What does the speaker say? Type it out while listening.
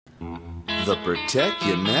The Protect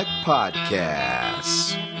Your Neck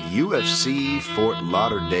Podcast, UFC Fort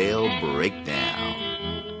Lauderdale Breakdown.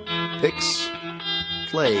 Picks,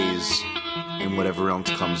 plays, and whatever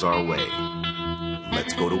else comes our way.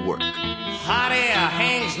 Let's go to work. Hot air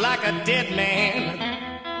hangs like a dead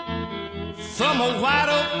man from a white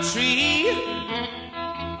oak tree.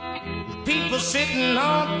 People sitting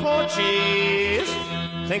on porches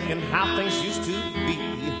thinking how things used to be.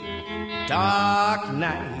 Dark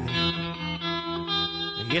night.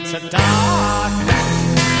 It's a dark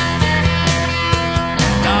night.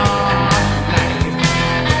 Dark night.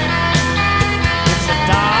 It's a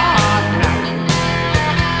dark night.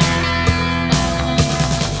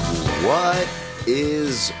 What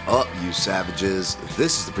is up, you savages?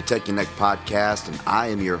 This is the Protect Your Neck Podcast, and I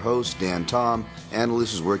am your host, Dan Tom, and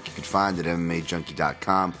this is work you can find at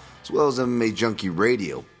MMAJunkie.com, as well as MMA Junkie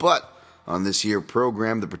Radio. But on this here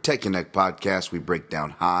program, the Protect Your Neck Podcast, we break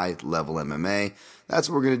down high-level MMA. That's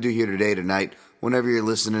what we're going to do here tonight. Whenever you're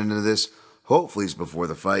listening to this, hopefully it's before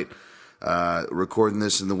the fight. Recording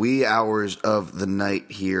this in the wee hours of the night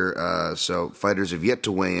here, so fighters have yet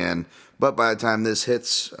to weigh in. But by the time this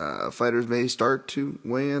hits, fighters may start to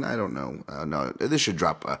weigh in. I don't know. No, this should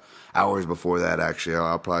drop hours before that, actually.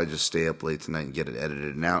 I'll probably just stay up late tonight and get it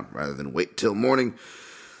edited and out rather than wait till morning.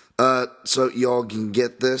 So y'all can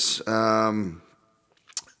get this, coming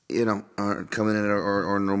in at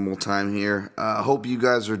our normal time here. Hope you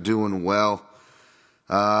guys are doing well.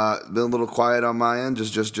 Been a little quiet on my end,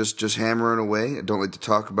 just hammering away. I don't like to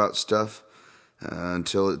talk about stuff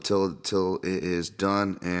until it is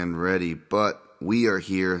done and ready. But we are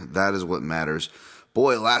here. That is what matters.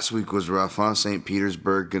 Boy, last week was rough, huh? St.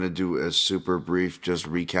 Petersburg. Gonna do a super brief just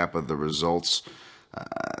recap of the results.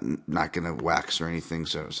 Not gonna wax or anything,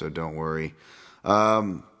 so don't worry.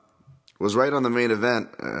 Was right on the main event.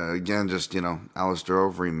 Again, just, Alistair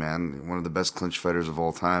Overeem, man, one of the best clinch fighters of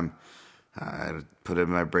all time. I put it in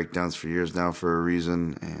my breakdowns for years now for a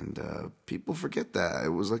reason, and people forget that. It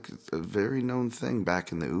was like a very known thing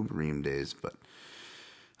back in the Overeem days, but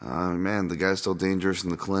man, the guy's still dangerous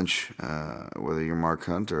in the clinch, whether you're Mark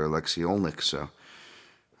Hunt or Alexei Olnik, so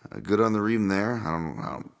good on the Reem there. I don't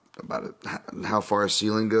know about how far his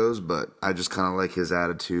ceiling goes, but I just kind of like his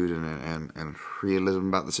attitude and realism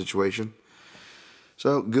about the situation.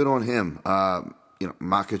 So good on him.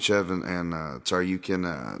 Makhachev and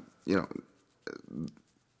Tsaryukin,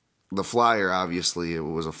 the flyer, obviously, it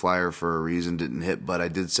was a flyer for a reason, didn't hit, but I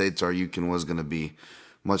did say Tsaryukin was going to be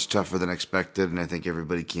much tougher than expected, and I think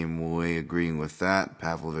everybody came away agreeing with that.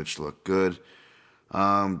 Pavlovich looked good.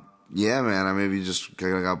 Yeah, man, I maybe just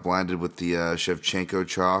kind of got blinded with the Shevchenko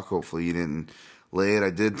chalk. Hopefully you didn't lay it.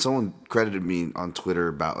 I did. Someone credited me on Twitter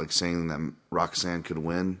about saying that Roxanne could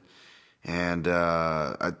win, and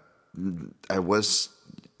I was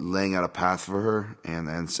laying out a path for her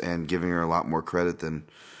and giving her a lot more credit than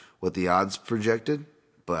what the odds projected.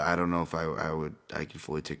 But I don't know if I can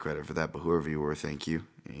fully take credit for that. But whoever you were, thank you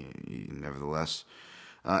nevertheless.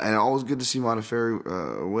 And always good to see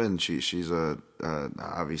Modafferi win. She's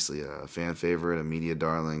obviously a fan favorite, a media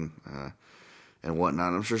darling, and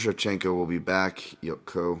whatnot. I'm sure Shevchenko will be back.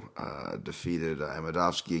 Yoko defeated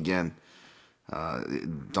Amadovsky again.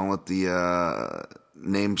 Don't let the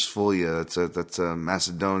names fool you. That's a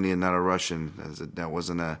Macedonian, not a Russian. That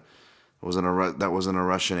wasn't a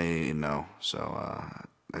Russian. No. So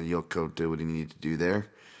Yoko did what he needed to do there.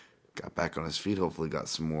 Got back on his feet, hopefully got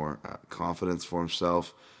some more confidence for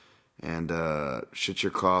himself. And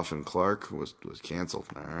Shichirkov and Clark was canceled.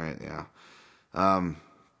 All right, yeah.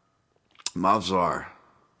 Mavzar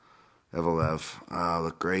Evelev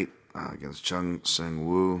looked great against Chung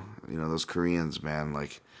Seung-woo. Those Koreans, man, I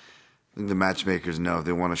think the matchmakers know if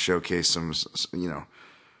they want to showcase some,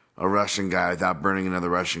 a Russian guy without burning another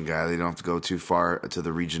Russian guy, they don't have to go too far to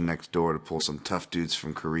the region next door to pull some tough dudes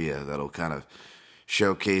from Korea that'll kind of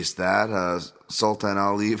showcase that. Sultan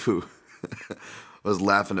Ali, who was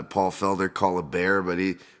laughing at Paul Felder call a bear, but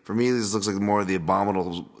for me, this looks like more of the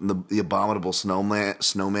abominable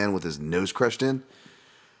snowman with his nose crushed in.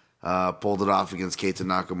 Pulled it off against Keita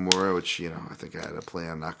Nakamura, which, I think I had a play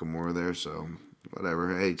on Nakamura there, so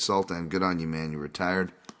whatever. Hey, Sultan, good on you, man. You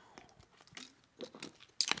retired.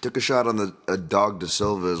 Took a shot on a Dog Da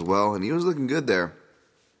Silva as well, and he was looking good there.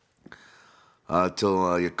 Till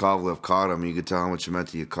Yakovlev caught him. You could tell how much it meant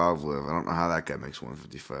to Yakovlev. I don't know how that guy makes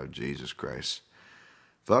 155. Jesus Christ.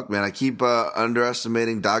 Fuck, man. I keep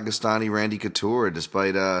underestimating Dagestani Randy Couture,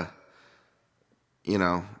 despite,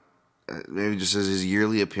 maybe just as his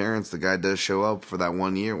yearly appearance, the guy does show up for that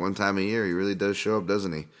one time a year. He really does show up,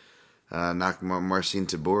 doesn't he? Knocked Marcin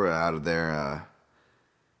Tybura out of there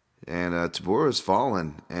And Tabora has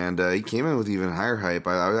fallen, and he came in with even higher hype.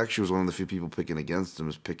 I actually was one of the few people picking against him,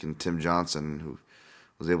 was picking Tim Johnson, who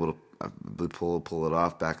was able to pull it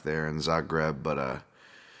off back there in Zagreb. But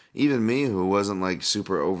even me, who wasn't like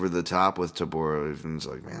super over the top with Tabora, even was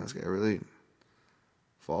like, man, this guy really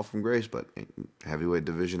fall from grace. But heavyweight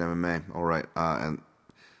division MMA, all right. And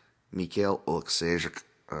Mikhail Oleksiejczuk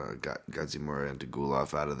got Gadzhimura and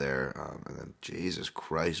Gulov out of there, and then Jesus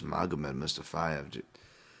Christ, Magomed Mustafayev.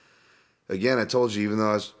 Again, I told you, even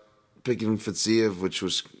though I was picking Fiziev, which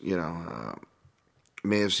was,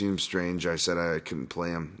 may have seemed strange, I said I couldn't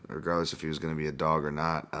play him, regardless if he was going to be a dog or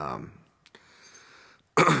not,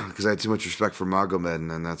 because I had too much respect for Magomed,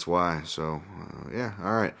 and that's why. So, yeah,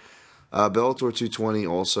 all right. Bellator 220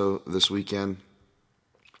 also this weekend.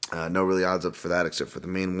 No really odds up for that, except for the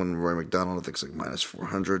main one, Roy McDonald, I think it's like minus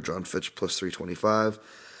 400, John Fitch plus 325.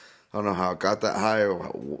 I don't know how it got that high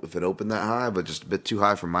or if it opened that high, but just a bit too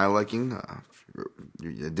high for my liking.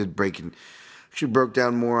 It did broke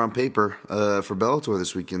down more on paper for Bellator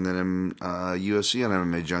this weekend than in UFC on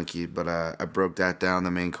MMA Junkie, but I broke that down,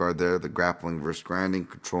 the main card there, the grappling versus grinding,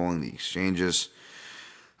 controlling the exchanges.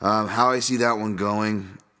 How I see that one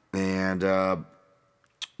going, and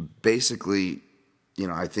basically,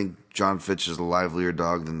 I think John Fitch is a livelier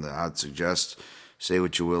dog than the odds suggest. Say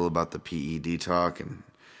what you will about the PED talk, and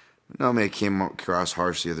no, it came across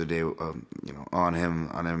harsh the other day, on him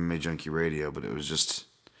on MMA Junkie Radio, but it was just,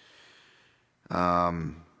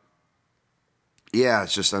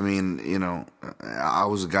 it's just, I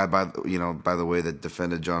was a guy by the way that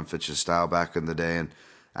defended John Fitch's style back in the day, and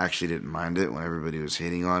actually didn't mind it when everybody was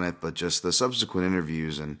hating on it, but just the subsequent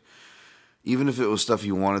interviews, and even if it was stuff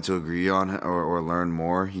you wanted to agree on or learn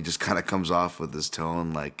more, he just kind of comes off with this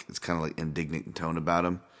tone, like, it's kind of like indignant tone about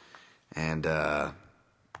him, and,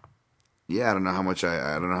 I don't know how much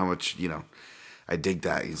I dig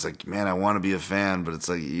that. He's like, man, I want to be a fan, but it's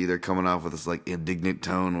like either coming off with this like indignant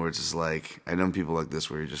tone where it's just like, I know people like this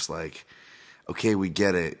where you're just like, okay, we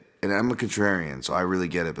get it. And I'm a contrarian, so I really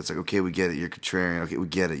get it. But it's like, okay, we get it. You're contrarian. Okay, we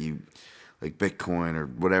get it. You like Bitcoin or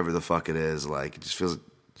whatever the fuck it is. Like, it just feels,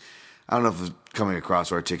 I don't know if it's coming across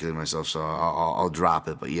or articulating myself, so I'll drop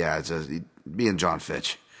it. But yeah, it's just being John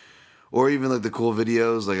Fitch. Or even like the cool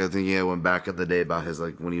videos, like I think he had one back in the day about his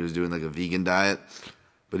like when he was doing like a vegan diet,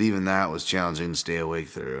 but even that was challenging to stay awake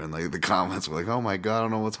through. And like the comments were like, "Oh my god, I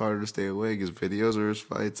don't know what's harder to stay awake, his videos or his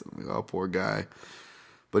fights." I'm like, "Oh, poor guy."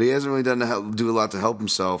 But he hasn't really do a lot to help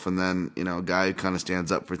himself. And then a guy who kind of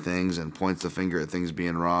stands up for things and points the finger at things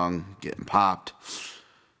being wrong, getting popped.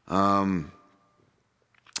 I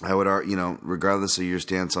would argue, regardless of your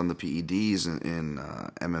stance on the PEDs in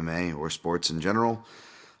MMA or sports in general.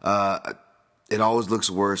 It always looks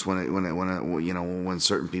worse when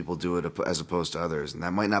certain people do it as opposed to others, and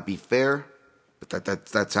that might not be fair, but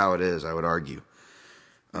that's how it is. I would argue.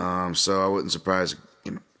 So I wouldn't surprise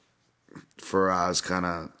Faraz kind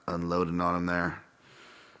of unloading on him there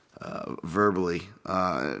verbally.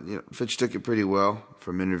 Fitch took it pretty well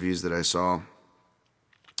from interviews that I saw,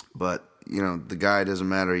 but the guy doesn't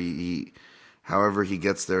matter. He however he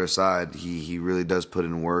gets there aside, he really does put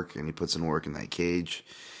in work, and he puts in work in that cage.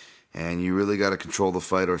 And you really got to control the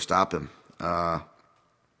fight or stop him. I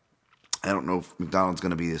don't know if McDonald's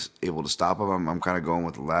going to be able to stop him. I'm kind of going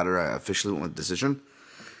with the latter. I officially went with decision.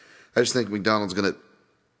 I just think McDonald's going to,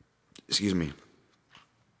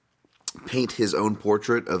 paint his own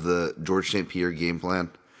portrait of the George St. Pierre game plan,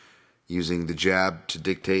 using the jab to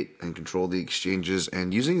dictate and control the exchanges,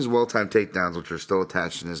 and using his well-timed takedowns, which are still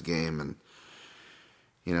attached in his game. And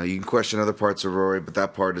you can question other parts of Rory, but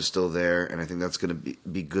that part is still there, and I think that's going to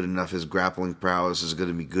be good enough. His grappling prowess is going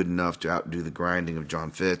to be good enough to outdo the grinding of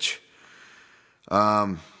John Fitch.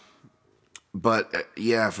 But,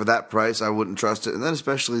 for that price, I wouldn't trust it. And then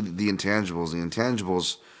especially the intangibles. The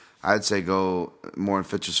intangibles, I'd say, go more in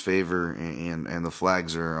Fitch's favor, and the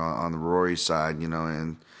flags are on the Rory side,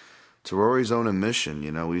 and to Rory's own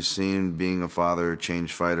admission. We've seen being a father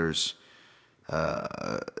change fighters.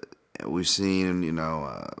 We've seen,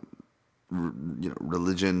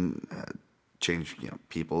 religion change,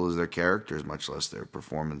 people as their characters, much less their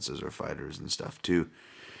performances or fighters and stuff too.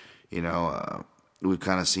 We've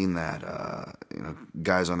kind of seen that,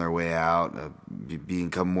 guys on their way out,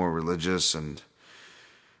 become more religious, and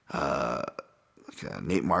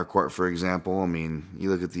Nate Marquardt, for example. I mean, you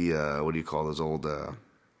look at the what do you call those old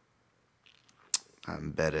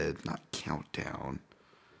embedded, not countdown,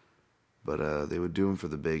 but they would do them for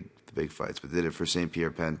the big fights, but did it for St.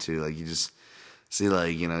 Pierre Penn too. Like, you just see,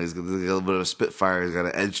 like, he's got a little bit of a spitfire. He's got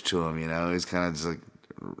an edge to him. He's kind of just like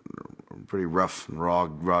a pretty rough and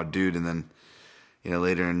raw dude. And then,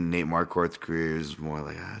 later in Nate Marquardt's career, it was more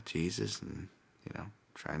like, Jesus, and,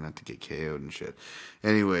 trying not to get KO'd and shit.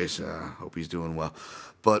 Anyways, hope he's doing well.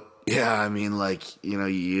 But, yeah, I mean, like,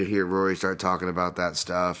 you hear Rory start talking about that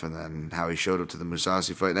stuff and then how he showed up to the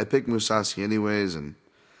Mousasi fight. And I picked Mousasi anyways, and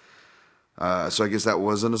so I guess that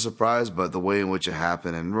wasn't a surprise, but the way in which it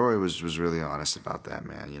happened, and Rory was really honest about that,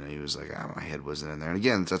 man. He was like, my head wasn't in there. And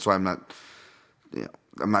again, that's why I'm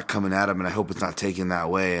not coming at him, and I hope it's not taken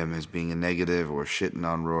that way, as being a negative or shitting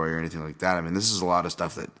on Rory or anything like that. I mean, this is a lot of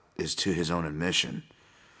stuff that is to his own admission.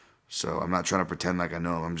 So I'm not trying to pretend like I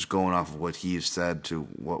know him. I'm just going off of what he's said to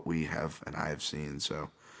what we have and I have seen.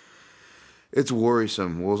 So it's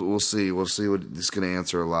worrisome. We'll see. We'll see what this is going to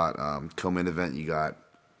answer a lot. Co-main event, you got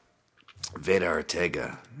Veda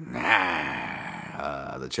Ortega,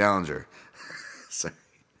 the challenger. Sorry.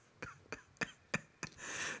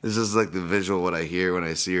 It's just like the visual what I hear when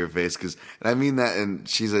I see her face, and I mean that, and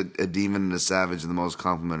she's a demon and a savage in the most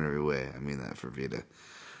complimentary way. I mean that for Veda.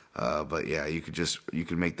 But yeah, you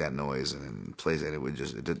could make that noise and it plays,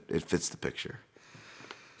 and it fits the picture.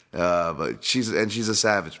 But she's a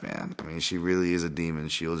savage, man. I mean, she really is a demon.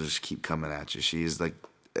 She'll just keep coming at you. She's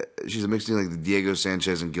a mix between like the Diego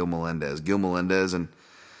Sanchez and Gil Melendez. Gil Melendez, and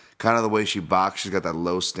kind of the way she boxes, she's got that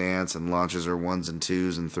low stance and launches her 1s and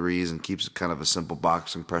 2s and 3s and keeps it kind of a simple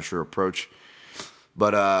boxing pressure approach.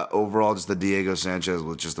 But overall, just the Diego Sanchez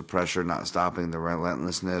with just the pressure, not stopping, the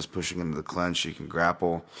relentlessness, pushing into the clinch. She can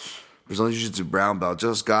grapple. Brazilian Jiu-Jitsu brown belt,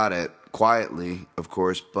 just got it quietly, of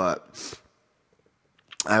course, but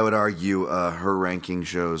I would argue her ranking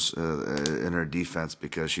shows in her defense,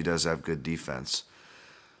 because she does have good defense.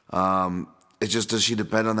 It's just, does she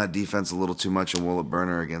depend on that defense a little too much, and will it burn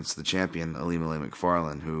her against the champion, Ilima-Lei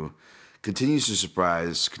Macfarlane, who continues to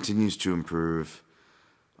surprise, continues to improve.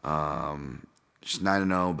 She's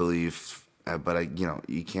 9-0, I believe, but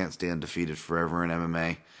you can't stay undefeated forever in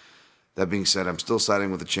MMA. That being said, I'm still siding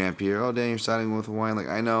with the champ here. Oh, Dan, you're siding with Hawaiian. Like,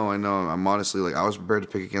 I know. I'm honestly, like, I was prepared to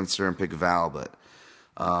pick against her and pick Val, but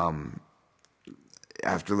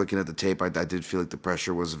after looking at the tape, I did feel like the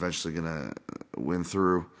pressure was eventually going to win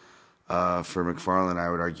through for Macfarlane. I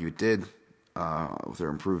would argue it did, with her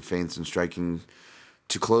improved feints and striking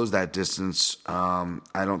to close that distance.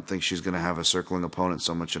 I don't think she's going to have a circling opponent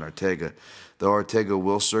so much in Ortega, though Ortega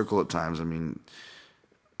will circle at times. I mean,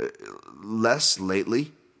 less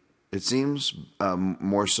lately, it seems,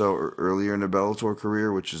 more so earlier in her Bellator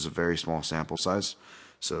career, which is a very small sample size.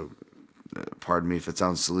 So, pardon me if it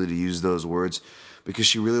sounds silly to use those words, because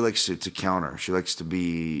she really likes to counter. She likes to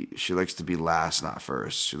be last, not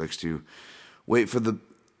first. She likes to wait for the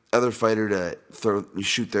other fighter to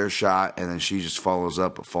shoot their shot, and then she just follows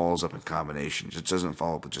up in combination. She just doesn't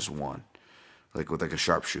follow up with just one, like with a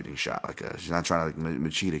sharpshooting shot. She's not trying to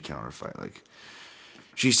Machida counter fight. Like,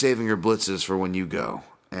 she's saving her blitzes for when you go,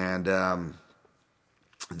 and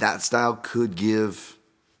that style could give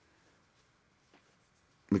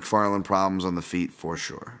Macfarlane problems on the feet for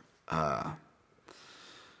sure.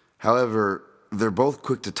 However, they're both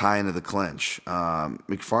quick to tie into the clinch.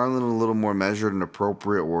 Macfarlane a little more measured and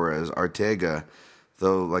appropriate, whereas Ortega,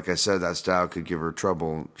 though, like I said, that style could give her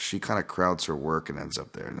trouble, she kind of crowds her work and ends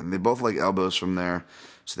up there. And they both like elbows from there,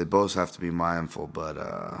 so they both have to be mindful. But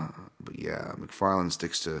yeah, Macfarlane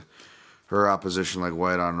sticks to her opposition like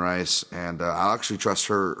white on rice, and I'll actually trust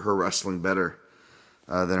her wrestling better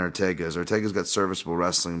than Ortega's. Ortega's got serviceable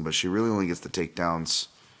wrestling, but she really only gets the takedowns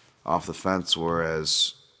off the fence,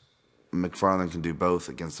 whereas Macfarlane can do both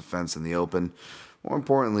against the fence and the open. More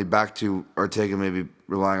importantly, back to Ortega maybe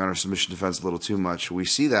relying on her submission defense a little too much. We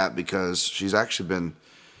see that because she's actually been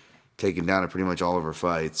taken down in pretty much all of her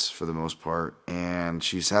fights for the most part, and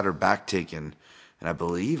she's had her back taken, and I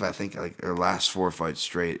think like her last 4 fights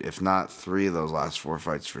straight, if not 3 of those last 4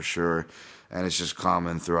 fights for sure, and it's just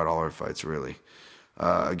common throughout all her fights, really.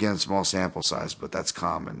 Again, small sample size, but that's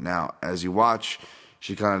common. Now, as you watch,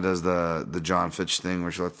 she kind of does the John Fitch thing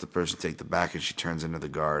where she lets the person take the back and she turns into the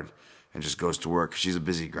guard and just goes to work. She's a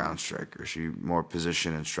busy ground striker. She's more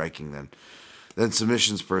position and striking than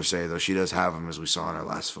submissions per se, though she does have them, as we saw in her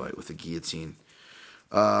last fight with the guillotine.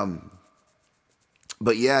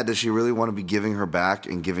 But yeah, does she really want to be giving her back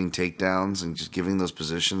and giving takedowns and just giving those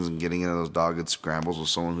positions and getting into those dogged scrambles with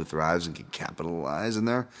someone who thrives and can capitalize in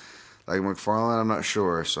there? Like Macfarlane, I'm not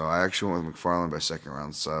sure. So I actually went with Macfarlane by second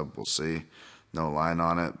round sub. We'll see. No line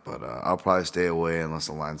on it, but I'll probably stay away unless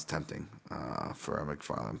the line's tempting for a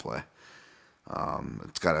Macfarlane play.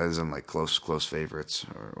 It's in like close favorites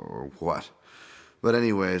or what. But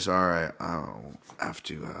anyways, all right. I'll have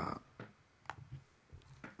to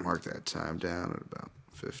mark that time down at about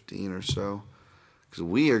 15 or so. because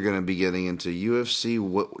we are going to be getting into UFC,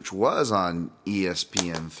 which was on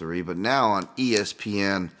ESPN3, but now on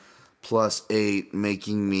ESPN Plus 8,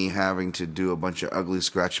 making me having to do a bunch of ugly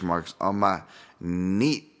scratch marks on my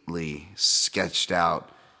neatly sketched out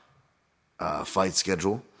fight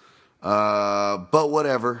schedule. But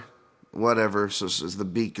whatever. So as the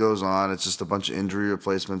beat goes on, it's just a bunch of injury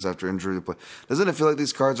replacements after injury replacement. Doesn't it feel like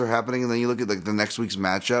these cards are happening, and then you look at like the next week's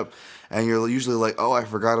matchup, and you're usually like, oh, I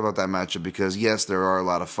forgot about that matchup, because yes, there are a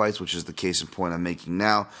lot of fights, which is the case in point I'm making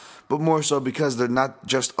now, but more so because they're not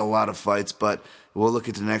just a lot of fights, but we'll look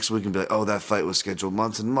at the next week and be like, oh, that fight was scheduled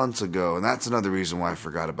months and months ago, and that's another reason why I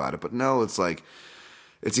forgot about it. But no, it's like,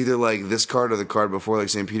 it's either like this card or the card before, like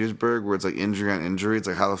St. Petersburg, where it's like injury on injury. It's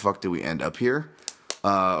like, how the fuck did we end up here?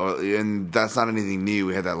 And that's not anything new.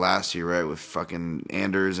 We had that last year, right, with fucking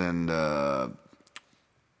Anders and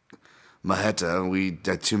Maheta. We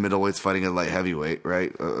had two middleweights fighting at light heavyweight,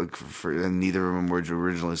 right? And neither of them were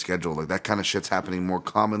originally scheduled. Like, that kind of shit's happening more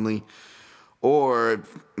commonly. Or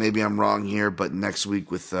maybe I'm wrong here, but next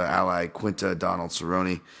week with ally Quinta Donald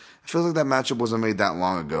Cerrone, I feel like that matchup wasn't made that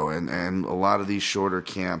long ago, and a lot of these shorter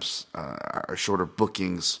camps, or shorter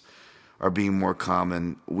bookings, are being more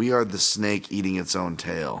common. We are the snake eating its own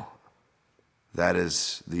tail. That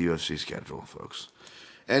is the UFC schedule, folks.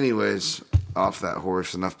 Anyways, off that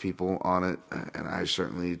horse, enough people on it, and I've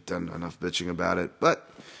certainly done enough bitching about it,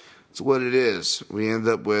 but it's what it is. We end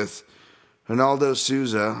up with Ronaldo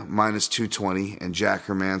Souza minus 220, and Jack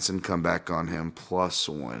Hermanson come back on him plus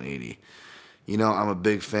 180. You know, I'm a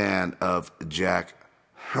big fan of Jack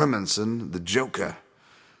Hermanson, the Joker.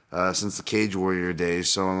 Since the Cage Warrior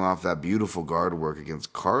days, showing off that beautiful guard work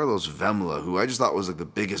against Carlos Vemla, who I just thought was like the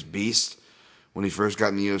biggest beast when he first got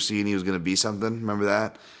in the UFC and he was going to be something. Remember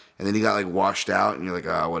that? And then he got like washed out, and you're like,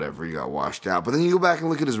 oh, whatever, he got washed out. But then you go back and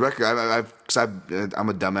look at his record. I'm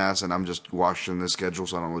a dumbass, and I'm just watching the schedule,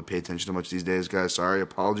 so I don't really pay attention to much these days, guys. Sorry,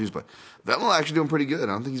 apologies, but Vemla actually doing pretty good. I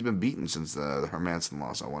don't think he's been beaten since the Hermanson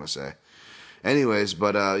loss, I want to say. Anyways,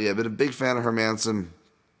 but yeah, been a big fan of Hermanson.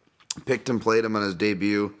 Picked him, played him on his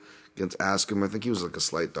debut against Askham. I think he was like a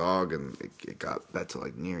slight dog, and it got bet to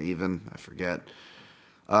like near even. I forget.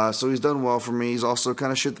 So he's done well for me. He's also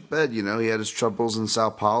kind of shit the bed, you know. He had his troubles in Sao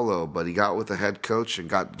Paulo, but he got with the head coach and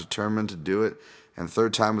got determined to do it. And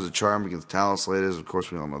third time was a charm against Talaslaters. Of course,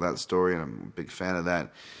 we all know that story, and I'm a big fan of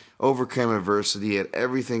that. Overcame adversity, had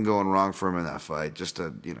everything going wrong for him in that fight, just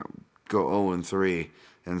to, you know, go 0-3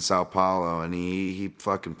 in Sao Paulo, and he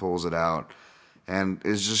fucking pulls it out. And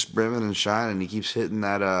is just brimming and shining. He keeps hitting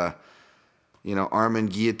that, arm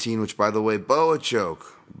and guillotine, which, by the way, boa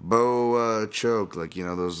choke, like, you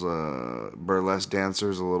know, those burlesque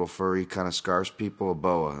dancers, the little furry kind of scarves people, a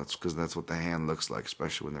boa. That's because that's what the hand looks like,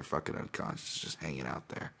 especially when they're fucking unconscious, just hanging out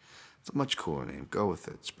there. It's a much cooler name. Go with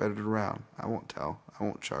it. Spread it around. I won't tell. I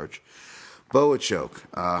won't charge. Boa choke.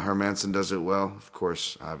 Hermanson does it well, of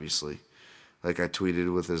course, obviously. Like I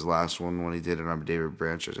tweeted with his last one when he did it on David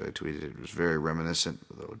Branch, as I tweeted, it was very reminiscent,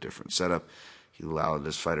 though a different setup. He allowed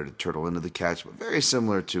his fighter to turtle into the catch, but very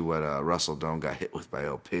similar to what Russell Doan got hit with by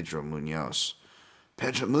Pedro Munoz.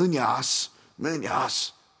 Pedro Munoz! I have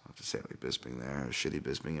to say it like Bisping there, a shitty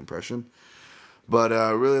Bisping impression. But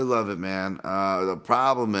really love it, man. The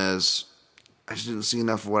problem is, I just didn't see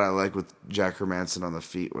enough of what I like with Jack Hermanson on the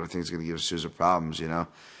feet, what I think is going to give Souza problems, you know.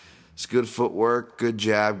 It's good footwork, good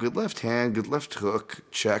jab, good left hand, good left hook,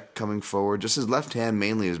 check coming forward. Just his left hand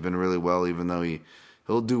mainly has been really well, even though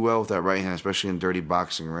he'll do well with that right hand, especially in dirty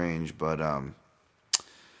boxing range. But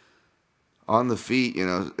on the feet, you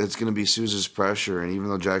know, it's going to be Souza's pressure. And even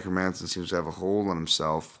though Jack Hermanson seems to have a hold on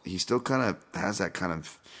himself, he still kind of has that kind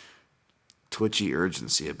of twitchy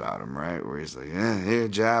urgency about him, right? Where he's like, here,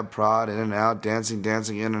 jab, prod, in and out, dancing,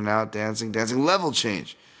 in and out, dancing, level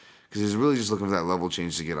change. Because he's really just looking for that level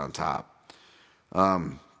change to get on top.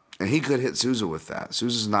 And he could hit Souza with that.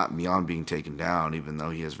 Souza's not beyond being taken down, even though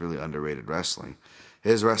he has really underrated wrestling.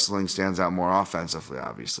 His wrestling stands out more offensively,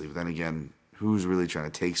 obviously. But then again, who's really trying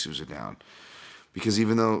to take Souza down? Because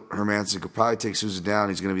even though Hermanson could probably take Souza down,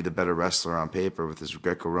 he's going to be the better wrestler on paper with his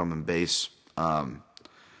Greco-Roman base.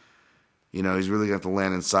 You know, he's really got to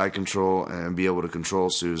land in side control and be able to control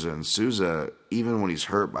Souza. And Souza, even when he's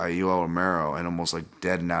hurt by Yoel Romero and almost like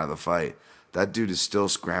dead and out of the fight, that dude is still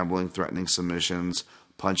scrambling, threatening submissions,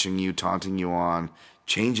 punching you, taunting you on,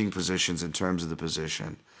 changing positions in terms of the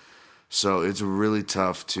position. So it's really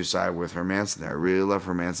tough to side with Hermanson there. I really love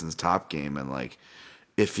Hermanson's top game. And like,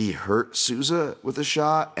 if he hurt Souza with a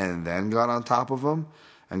shot and then got on top of him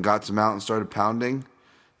and got him out and started pounding,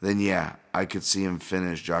 then yeah, I could see him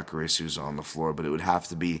finish Jacare Souza on the floor, but it would have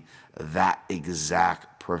to be that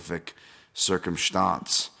exact perfect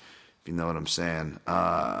circumstance. if you know what I'm saying.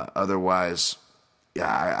 Otherwise,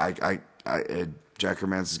 yeah, Jack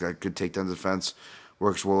Hermansen's got good takedown defense,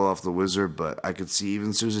 works well off the Wizard, but I could see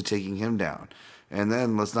even Souza taking him down. And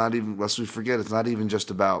then lest we forget, it's not even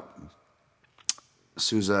just about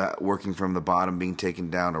Souza working from the bottom, being taken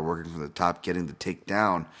down, or working from the top, getting the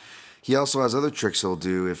takedown. He also has other tricks he'll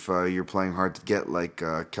do if you're playing hard to get, like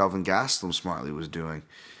Kelvin Gastelum smartly was doing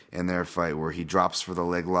in their fight, where he drops for the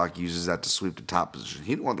leg lock, uses that to sweep the top position.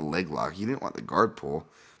 He didn't want the leg lock. He didn't want the guard pull.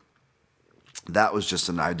 That was just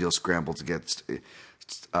an ideal scramble to get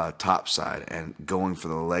top side, and going for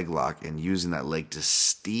the leg lock and using that leg to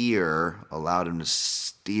steer allowed him to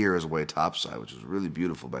steer his way top side, which was really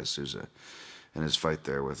beautiful by Souza in his fight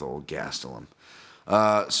there with old Gastelum.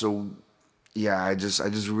 Yeah, I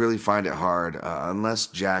just really find it hard unless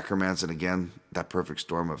Jack Hermansen, again, that perfect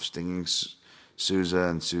storm of stinging Souza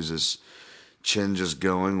and Souza's chin just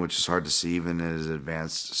going, which is hard to see even in his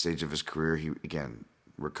advanced stage of his career. He again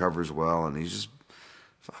recovers well, and he's just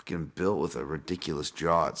fucking built with a ridiculous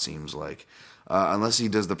jaw, it seems like. Unless he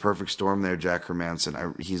does the perfect storm there, Jack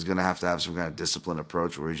Hermansen, he's going to have some kind of disciplined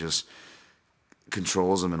approach where he just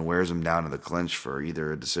controls him and wears him down in the clinch for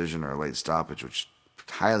either a decision or a late stoppage, which is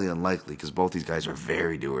highly unlikely because both these guys are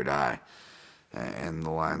very do or die. And the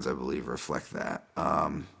lines, I believe, reflect that.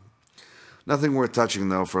 Nothing worth touching,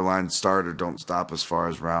 though, for line start or don't stop as far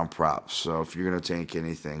as round props. So if you're going to take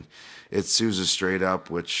anything, it's Souza straight up,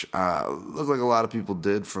 which looked like a lot of people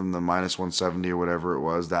did from the minus 170 or whatever it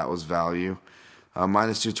was. That was value.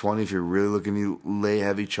 Minus 220, if you're really looking to lay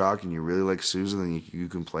heavy chalk and you really like Souza, then you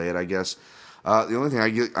can play it, I guess. The only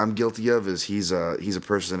thing I'm guilty of is he's a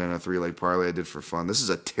person in a 3-leg parlay I did for fun. This is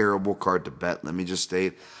a terrible card to bet. Let me just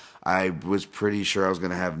state, I was pretty sure I was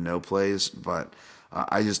going to have no plays, but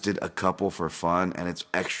I just did a couple for fun, and it's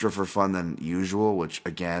extra for fun than usual, which,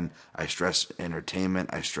 again, I stress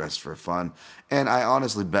entertainment, I stress for fun, and I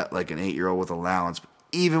honestly bet like an 8-year-old with allowance. But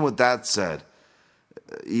even with that said,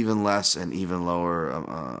 even less and even lower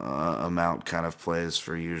amount kind of plays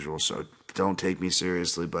for usual, so don't take me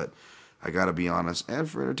seriously, but I gotta be honest, and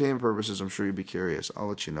for entertainment purposes, I'm sure you'd be curious. I'll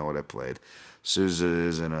let you know what I played. Souza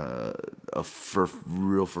is in a for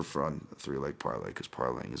fun 3-leg parlay, because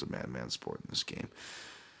parlaying is a madman sport in this game.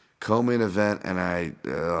 Co-main event, and I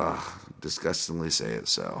disgustingly say it,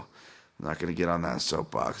 so I'm not gonna get on that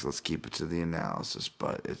soapbox. Let's keep it to the analysis,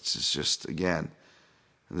 but it's just again,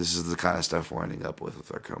 this is the kind of stuff we're ending up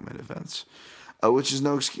with our co-main events. Which is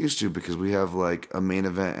no excuse to, because we have like a main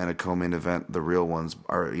event and a co-main event. The real ones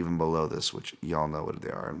are even below this, which y'all know what they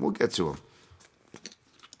are, and we'll get to them.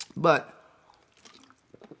 But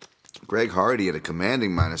Greg Hardy at a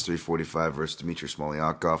commanding minus 345 versus Dmitry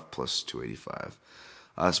Smoliakov plus 285.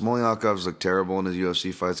 Smolyakov's looked terrible in his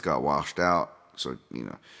UFC fights, got washed out. So,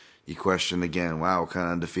 you question again, wow, what kind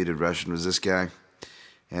of undefeated Russian was this guy?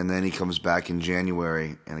 And then he comes back in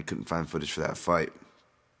January, and I couldn't find footage for that fight.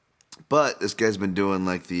 But this guy's been doing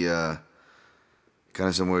like the kind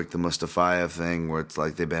of similar like the Mustafayev thing, where it's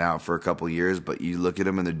like they've been out for a couple years, but you look at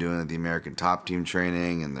them and they're doing the American top team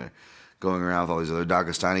training, and they're going around with all these other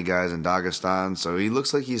Dagestani guys in Dagestan. So he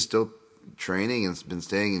looks like he's still training and been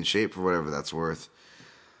staying in shape for whatever that's worth.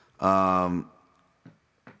 Whereas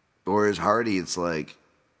Hardy, it's like,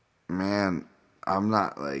 man, I'm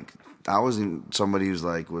not like, I wasn't somebody who's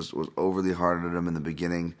like was overly hard on him in the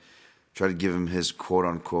beginning. Tried to give him his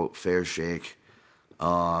quote-unquote fair shake.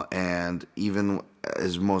 And even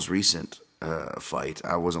his most recent fight,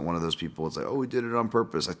 I wasn't one of those people that's like, oh, he did it on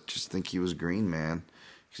purpose. I just think he was green, man,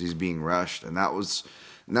 because he's being rushed. And that's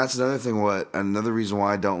another thing, another reason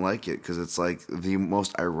why I don't like it, because it's like the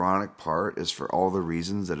most ironic part is for all the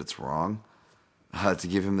reasons that it's wrong, to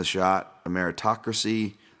give him the shot, a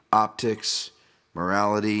meritocracy, optics,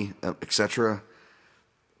 morality, etc.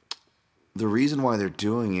 The reason why they're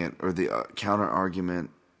doing it, or the counter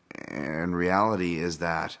argument and reality, is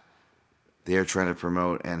that they are trying to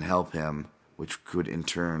promote and help him, which could in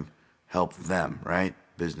turn help them, right?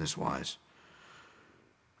 Business-wise.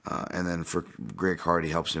 And then for Greg Hardy,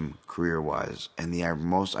 helps him career-wise. And the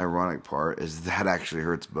most ironic part is that actually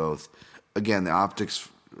hurts both. Again, the optics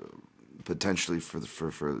potentially for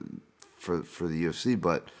the UFC,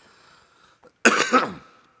 but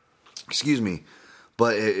excuse me,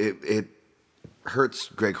 but it hurts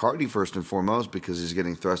Greg Hardy first and foremost, because he's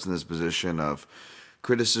getting thrust in this position of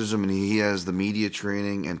criticism, and he has the media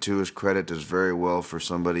training, and to his credit, does very well for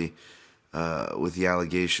somebody with the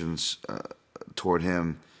allegations toward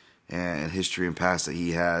him and history and past that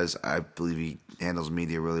he has. I believe he handles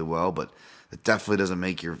media really well, but it definitely doesn't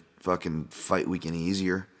make your fucking fight week any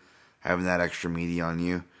easier, having that extra media on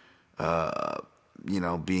you.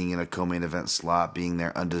 being in a co-main event slot, being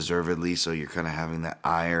there undeservedly, so you're kind of having that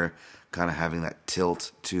ire, kind of having that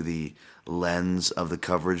tilt to the lens of the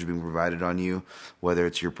coverage being provided on you, whether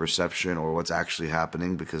it's your perception or what's actually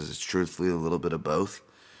happening, because it's truthfully a little bit of both.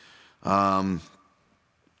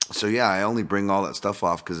 So yeah, I only bring all that stuff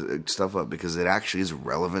up because it actually is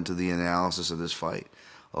relevant to the analysis of this fight.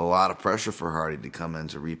 A lot of pressure for Hardy to come in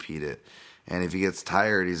to repeat it. And if he gets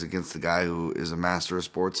tired, he's against the guy who is a master of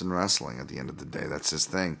sports and wrestling at the end of the day. That's his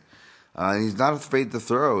thing. And he's not afraid to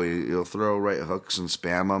throw. He'll throw right hooks and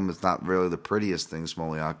spam them. It's not really the prettiest thing,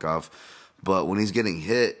 Smoliakov. But when he's getting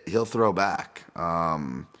hit, he'll throw back.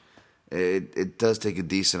 It does take a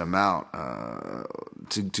decent amount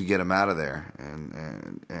to get him out of there.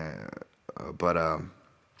 But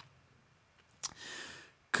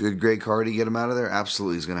could Greg Hardy get him out of there?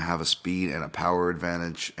 Absolutely. He's going to have a speed and a power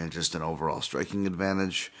advantage and just an overall striking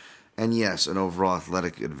advantage. And yes, an overall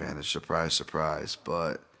athletic advantage. Surprise, surprise.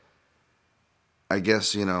 But I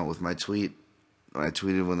guess, with my tweet, when I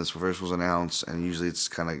tweeted when this first was announced, and usually it's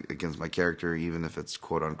kind of against my character, even if it's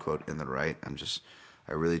quote-unquote in the right.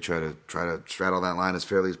 I really try to straddle that line as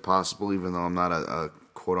fairly as possible, even though I'm not a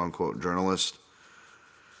quote-unquote journalist.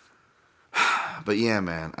 But yeah,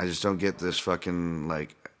 man, I just don't get this fucking,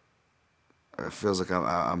 it feels like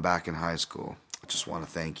I'm back in high school. I just want to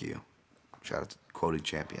thank you. Shout out to Quoting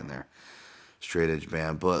Champion there. Straight edge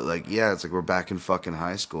band. But, it's like we're back in fucking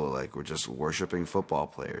high school. We're just worshiping football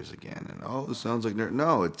players again. And, this sounds like nerd.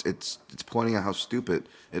 No, it's pointing out how stupid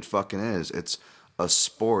it fucking is. It's a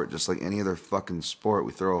sport, just like any other fucking sport.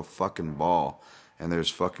 We throw a fucking ball, and there's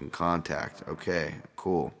fucking contact. Okay,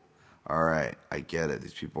 cool. All right, I get it.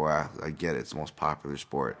 These people I get it. It's the most popular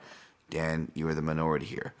sport. Dan, you are the minority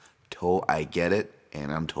here. I get it,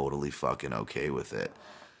 and I'm totally fucking okay with it.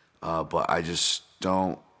 But I just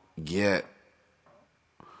don't get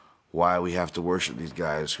why we have to worship these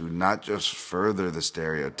guys who not just further the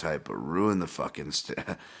stereotype, but ruin the fucking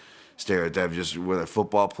stereotype. Just whether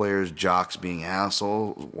football players, jocks being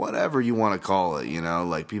assholes, whatever you want to call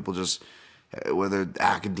it, people just, whether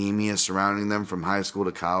academia surrounding them from high school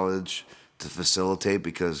to college to facilitate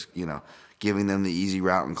because, giving them the easy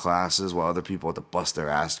route in classes while other people had to bust their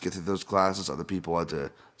ass to get through those classes. Other people had to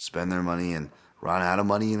spend their money and run out of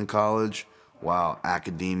money in college while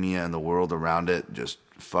academia and the world around it just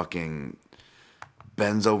fucking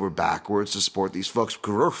bends over backwards to support these fucks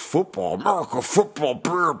because they're football, America, football,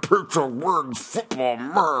 beer, pizza, wings, football,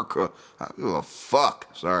 America. I don't give a fuck.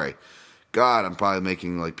 Sorry. God, I'm probably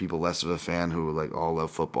making people less of a fan who all love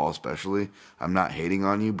football especially. I'm not hating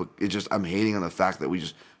on you, but I'm hating on the fact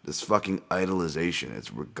that this fucking idolization. It's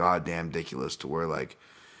goddamn ridiculous to where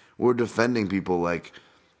we're defending people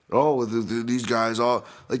these guys all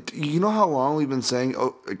how long we've been saying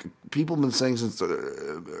people have been saying since the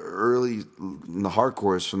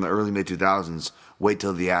hardcores from the early mid 2000s, wait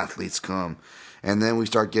till the athletes come, and then we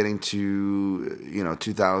start getting to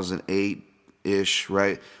 2008 ish,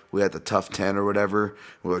 right? We had the Tough 10 or whatever.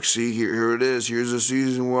 We're like, see, here it is. Here's a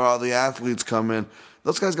season where all the athletes come in.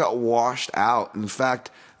 Those guys got washed out. In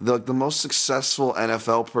fact, the most successful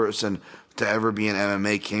NFL person to ever be in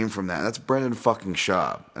MMA came from that. That's Brendan fucking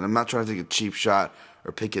Schaub. And I'm not trying to take a cheap shot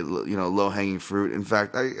or pick it, low-hanging fruit. In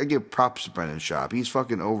fact, I give props to Brendan Schaub. He's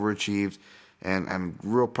fucking overachieved, and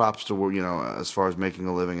real props to, as far as making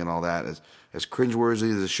a living and all that. As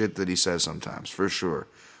cringeworthy as the shit that he says sometimes, for sure.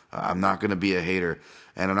 I'm not going to be a hater.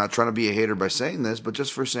 And I'm not trying to be a hater by saying this, but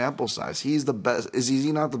just for sample size. He's the best. Is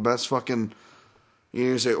he not the best fucking...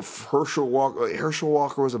 You say Herschel Walker. Herschel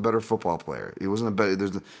Walker was a better football player. He wasn't a better.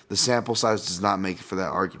 The sample size does not make it for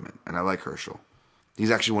that argument, and I like Herschel.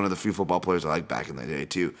 He's actually one of the few football players I liked back in the day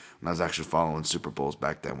too. When I was actually following Super Bowls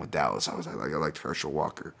back then with Dallas, I liked Herschel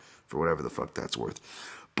Walker for whatever the fuck that's worth.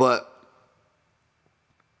 But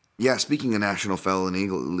yeah, speaking of National Felony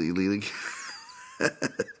League,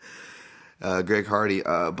 Greg Hardy.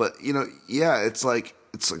 But it's like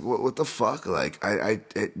what the fuck?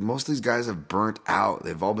 Most of these guys have burnt out.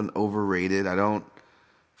 They've all been overrated. I don't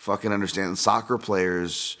fucking understand. Soccer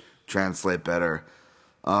players translate better.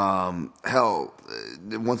 Hell,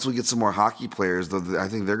 once we get some more hockey players, I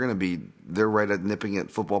think they're right at nipping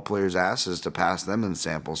at football players' asses to pass them in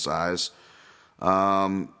sample size.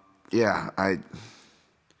 Yeah, I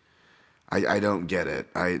don't get it.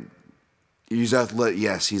 He's athletic.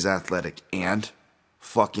 Yes, he's athletic. And?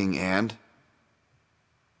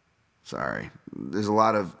 Sorry. There's a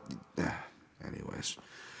lot of... anyways.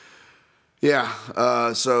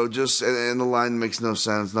 Yeah, so just... And the line makes no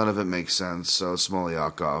sense. None of it makes sense. So,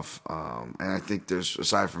 Smoliakov. And I think there's...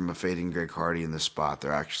 Aside from a fading Greg Hardy in this spot,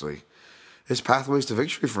 there actually... There's pathways to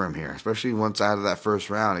victory for him here. Especially once out of that first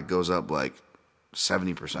round, it goes up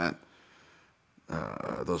 70%.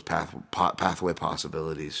 Those pathway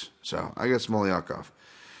possibilities. So I guess Molyakov.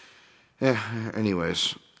 Yeah.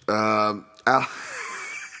 Anyways,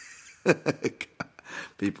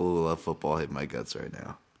 people who love football hate my guts right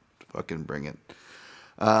now. Fucking bring it.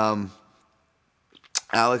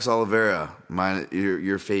 Alex Oliveira,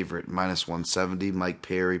 your favorite, minus 170. Mike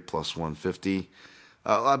Perry, plus 150.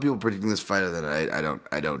 A lot of people predicting this fight that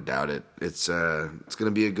I don't doubt it. It's going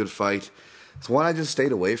to be a good fight. It's one I just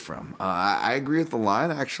stayed away from. I agree with the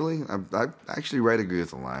line, actually. I actually agree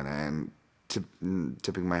with the line. And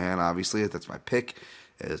tipping my hand, obviously, that's my pick,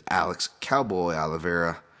 is Alex Cowboy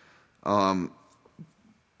Oliveira.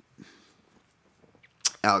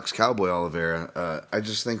 Alex Cowboy Oliveira. I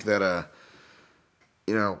just think that, I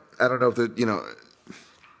don't know if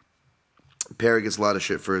Perry gets a lot of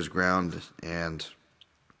shit for his ground, and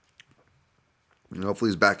hopefully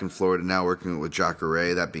he's back in Florida now working with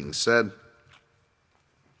Jacare. That being said,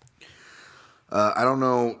 I don't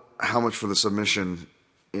know how much for the submission,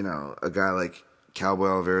 a guy like Cowboy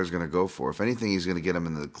Oliveira is going to go for. If anything, he's going to get him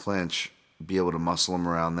in the clinch, be able to muscle him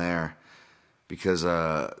around there, because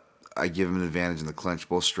I give him an advantage in the clinch,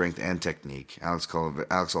 both strength and technique. Alex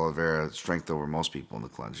Oliveira, strength over most people in the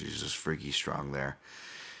clinch. He's just freaky strong there.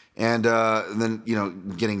 And then,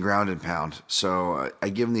 getting ground and pound. So I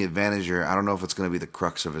give him the advantage here. I don't know if it's going to be the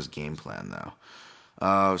crux of his game plan, though.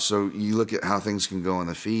 So you look at how things can go on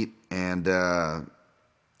the feet, and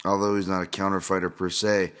although he's not a counter fighter per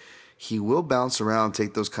se, he will bounce around,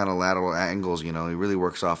 take those kind of lateral angles. He really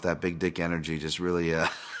works off that big dick energy. Just really,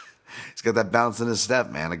 he's got that bounce in his step,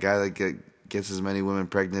 man. A guy that gets as many women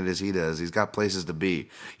pregnant as he does, he's got places to be.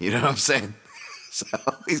 You know what I'm saying? So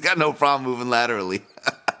he's got no problem moving laterally.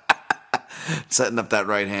 Setting up that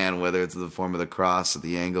right hand, whether it's in the form of the cross, or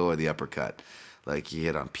the angle, or the uppercut. Like he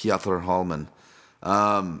hit on Piotr Hallman.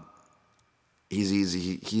 He's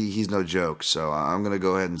easy. He's no joke. So I'm going to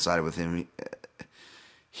go ahead and side with him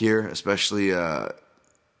here, especially if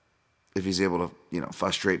he's able to,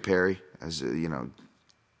 frustrate Perry. As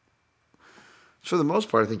for the most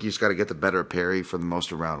part, I think you just got to get the better of Perry for the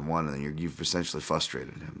most of round one, and then you've essentially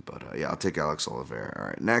frustrated him. But I'll take Alex Oliveira. All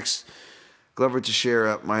right, next. Glover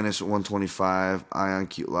Teixeira, minus 125. Ion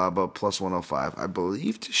Cutelaba, plus 105. I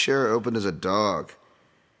believe Teixeira opened as a dog.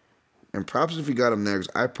 And props if you got him there,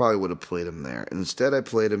 because I probably would have played him there. Instead, I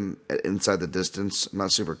played him at inside the distance. I'm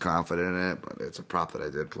not super confident in it, but it's a prop that I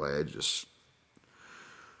did play. I just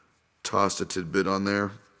tossed a tidbit on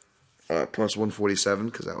there. Plus 147,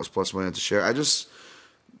 because that was plus money on Teixeira. I just,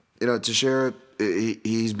 Teixeira,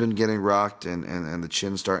 he's been getting rocked, and the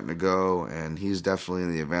chin's starting to go, and he's definitely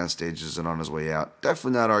in the advanced stages and on his way out.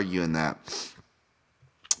 Definitely not arguing that.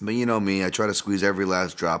 But you know me, I try to squeeze every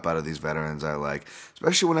last drop out of these veterans I like,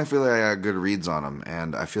 especially when I feel like I got good reads on them.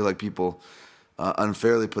 And I feel like people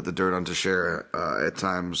unfairly put the dirt on Teixeira at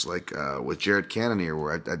times, like with Jared Cannonier,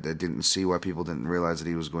 where I didn't see why people didn't realize that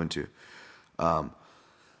he was going to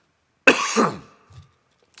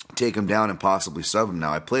take him down and possibly sub him.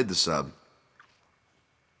 Now, I played the sub.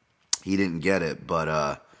 He didn't get it, but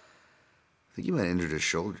I think he might have injured his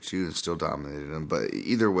shoulder too and still dominated him. But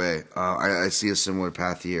either way, I see a similar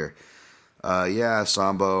path here.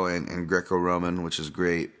 Sambo and Greco-Roman, which is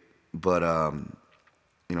great, but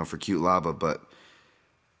for Cutelaba, but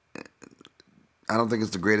I don't think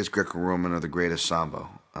it's the greatest Greco-Roman or the greatest Sambo.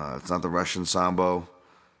 It's not the Russian Sambo.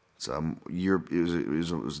 It's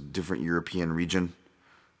it was a different European region,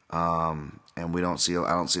 and I don't see a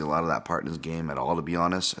lot of that part in his game at all. To be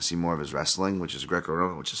honest, I see more of his wrestling, which is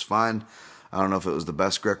Greco-Roman, which is fine. I don't know if it was the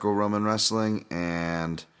best Greco-Roman wrestling,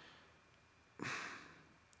 and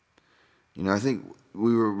I think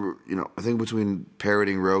we were, I think between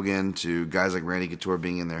parroting Rogan to guys like Randy Couture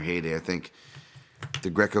being in their heyday, I think the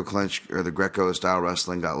Greco clinch or the Greco style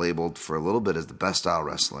wrestling got labeled for a little bit as the best style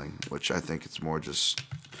wrestling, which I think it's more just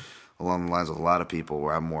along the lines of a lot of people,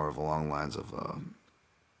 where I'm more of along the lines of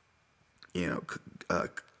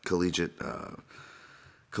collegiate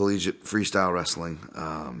freestyle wrestling.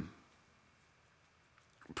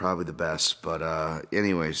 Probably the best, but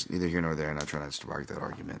anyways, neither here nor there. I'm not trying to spark that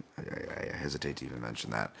argument. I hesitate to even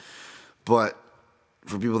mention that. But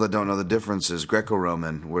for people that don't know the differences,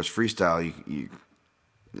 Greco-Roman, whereas freestyle, you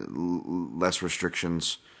less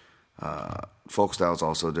restrictions. Folk style is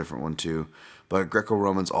also a different one too. But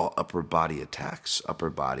Greco-Roman's all upper body attacks, upper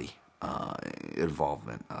body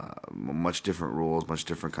involvement. Much different rules, much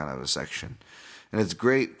different kind of a section. And it's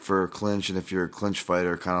great for clinch, and if you're a clinch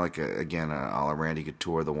fighter, kind of like, a la Randy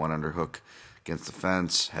Couture, the one underhook against the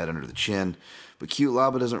fence, head under the chin. But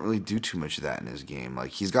Cutelaba doesn't really do too much of that in his game.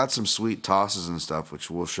 Like, he's got some sweet tosses and stuff,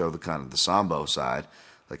 which will show the kind of the Sambo side,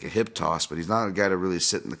 like a hip toss, but he's not a guy to really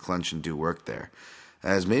sit in the clinch and do work there.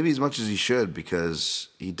 As much as he should, because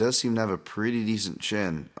he does seem to have a pretty decent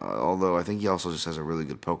chin. Although I think he also just has a really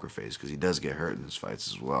good poker face, because he does get hurt in his fights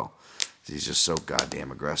as well. He's just so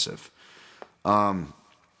goddamn aggressive.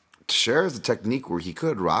 Teixeira has the technique where he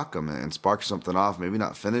could rock him and spark something off. Maybe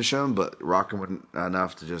not finish him, but rock him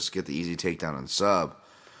enough to just get the easy takedown and sub.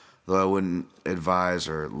 Though I wouldn't advise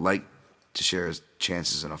or like Teixeira's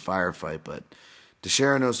chances in a firefight, but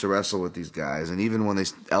Teixeira knows to wrestle with these guys, and even when they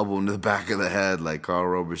elbow him to the back of the head like Carl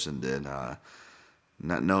Roberson did,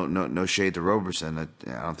 no shade to Roberson. I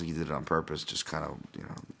don't think he did it on purpose. Just kind of,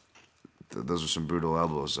 those are some brutal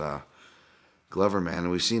elbows. Glover, man,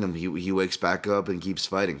 we've seen him. He wakes back up and keeps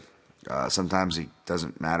fighting. Sometimes he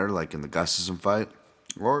doesn't matter, like in the Gustafsson fight,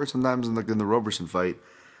 or sometimes in the Roberson fight,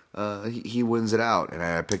 he wins it out, and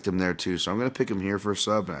I picked him there too. So I'm going to pick him here for a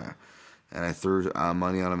sub, and I threw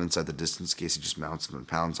money on him inside the distance in case he just mounts him and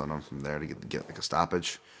pounds on him from there to get like a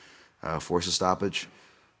stoppage, force a stoppage.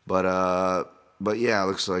 But yeah, it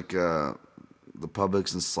looks like the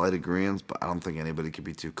public's in slight agreement, but I don't think anybody could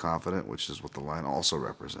be too confident, which is what the line also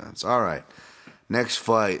represents. All right. Next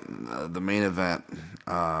fight, the main event,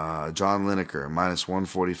 John Lineker, minus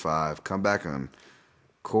 145. Come back on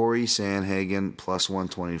Corey Sandhagen, plus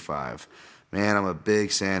 125. Man, I'm a big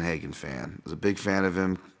Sandhagen fan. I was a big fan of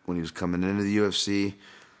him when he was coming into the UFC.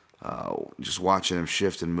 Just watching him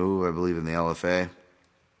shift and move, I believe, in the LFA.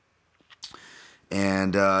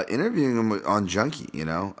 And interviewing him on Junkie,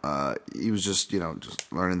 he was just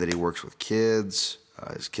learning that he works with kids,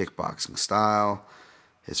 his kickboxing style,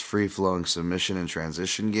 his free-flowing submission and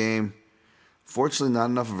transition game. Fortunately, not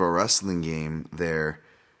enough of a wrestling game there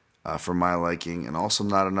for my liking, and also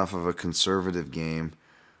not enough of a conservative game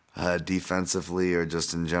defensively or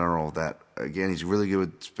just in general. That, again, he's really good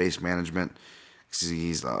with space management.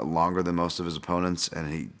 He's longer than most of his opponents,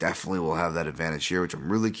 and he definitely will have that advantage here, which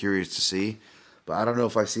I'm really curious to see. But I don't know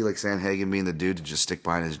if I see like Sandhagen being the dude to just stick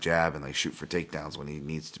behind his jab and like shoot for takedowns when he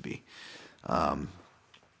needs to be.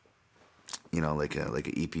 Like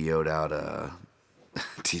a EPO'd out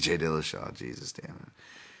TJ Dillashaw. Jesus damn it.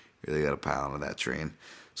 Really got a pile onto that train.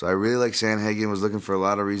 So I really like Sandhagen. Was looking for a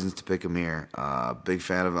lot of reasons to pick him here. Big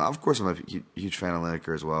fan of him. Of course, I'm a huge fan of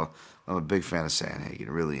Lineker as well. I'm a big fan of Sandhagen.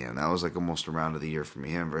 Really am. That was like almost a round of the year for me.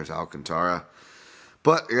 Him versus Alcantara.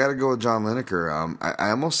 But I got to go with John Lineker. I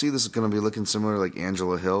almost see this is going to be looking similar like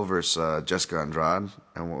Angela Hill versus Jessica Andrade.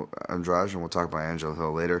 And we'll talk about Angela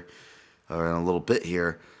Hill later or in a little bit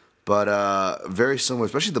here. But very similar,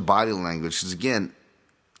 especially the body language. Because, again,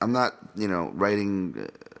 I'm not, writing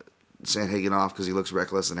Sandhagen off because he looks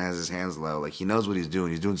reckless and has his hands low. Like, he knows what he's doing.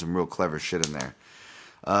 He's doing some real clever shit in there.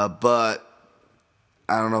 But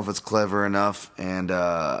I don't know if it's clever enough. And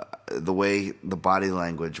the way the body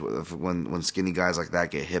language, when skinny guys like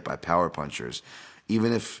that get hit by power punchers,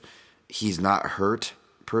 even if he's not hurt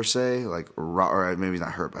per se, or maybe he's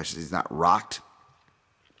not hurt, but he's not rocked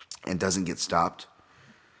and doesn't get stopped,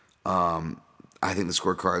 I think the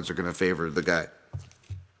scorecards are going to favor the guy.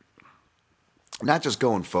 Not just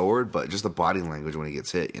going forward, but just the body language when he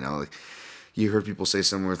gets hit. Like you heard people say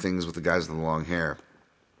similar things with the guys with the long hair.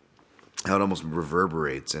 How it almost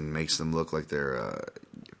reverberates and makes them look like they're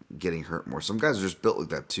getting hurt more. Some guys are just built like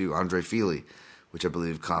that too. Andre Feely, which I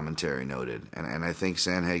believe commentary noted. And I think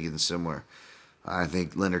Sandhagen's similar. I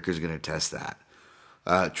think Lineker's going to test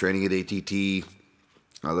that. Training at ATT.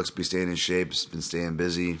 Looks to be staying in shape. He's been staying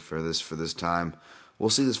busy for this time.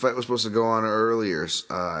 We'll see. This fight was supposed to go on earlier.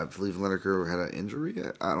 I believe Lineker had an injury.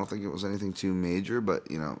 I don't think it was anything too major, but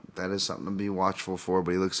that is something to be watchful for.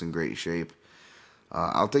 But he looks in great shape.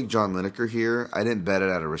 I'll take John Lineker here. I didn't bet it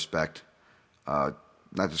out of respect, not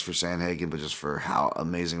just for Sandhagen, but just for how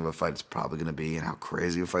amazing of a fight it's probably going to be and how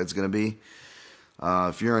crazy a fight it's going to be.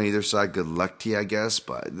 If you're on either side, good luck to you, I guess.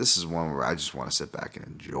 But this is one where I just want to sit back and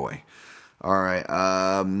enjoy. All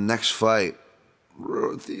right, next fight.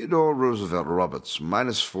 Theodore Roosevelt Roberts,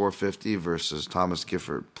 minus 450 versus Thomas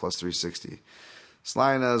Gifford, plus 360. This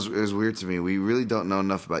line is weird to me. We really don't know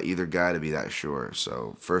enough about either guy to be that sure.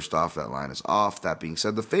 So, first off, that line is off. That being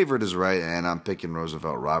said, the favorite is right, and I'm picking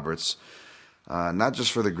Roosevelt Roberts. Not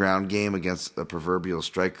just for the ground game against a proverbial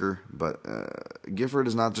striker, but Gifford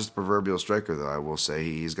is not just a proverbial striker, though, I will say.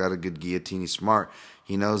 He's got a good guillotine. He's smart.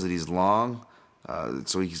 He knows that he's long,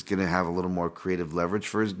 so he's going to have a little more creative leverage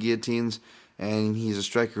for his guillotines. And he's a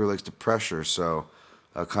striker who likes to pressure, so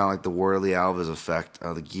kind of like the Warley Alves effect.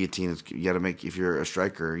 The guillotine is, you got to make, if you're a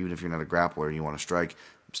striker, even if you're not a grappler, you want to strike,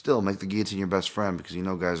 still make the guillotine your best friend because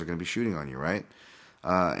guys are going to be shooting on you, right?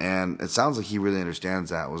 And it sounds like he really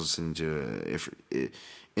understands that. I was listening to an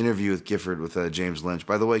interview with Gifford with James Lynch.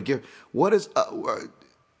 By the way, what is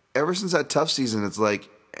ever since that tough season, it's like,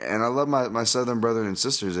 and I love my Southern brothers and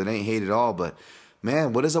sisters. It ain't hate at all, but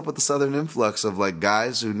man, what is up with the Southern influx of like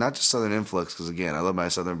guys who, not just Southern influx, because again, I love my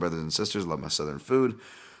Southern brothers and sisters, love my Southern food,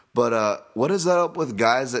 but what is that up with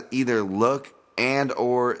guys that either look and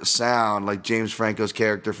or sound like James Franco's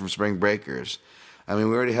character from Spring Breakers? I mean,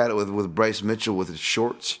 we already had it with Bryce Mitchell with his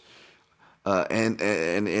shorts. And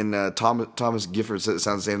Thomas Gifford sounds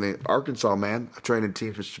the same thing. Arkansas, man. I trained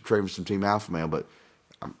with some Team Alpha, man, but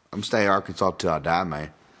I'm staying Arkansas till I die,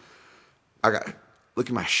 man. Look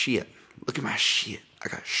at my shit. Look at my shit. I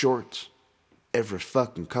got shorts every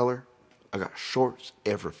fucking color. I got shorts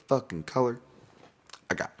every fucking color.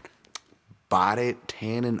 I got body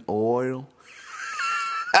tanning oil.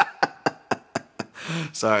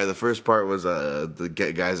 Sorry, the first part was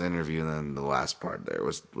the guy's interview, and then the last part there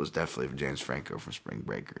was definitely James Franco from Spring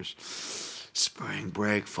Breakers. Spring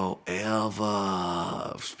Break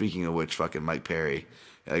forever. Speaking of which, fucking Mike Perry.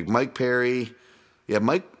 Like Mike Perry. Yeah,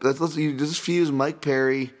 Mike. Let's just fuse Mike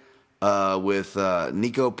Perry with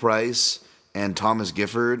Nico Price and Thomas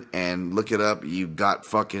Gifford, and look it up. You got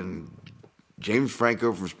fucking James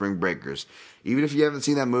Franco from Spring Breakers. Even if you haven't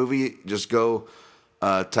seen that movie, just go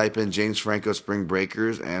type in James Franco Spring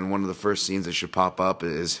Breakers, and one of the first scenes that should pop up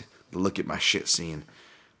is the "Look at my shit" scene.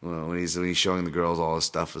 Well, when he's showing the girls all his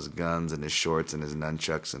stuff, his guns and his shorts and his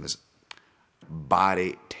nunchucks and his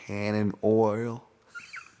body tanning oil.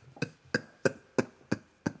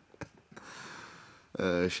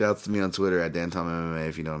 Shouts to me on Twitter at DanTomMMA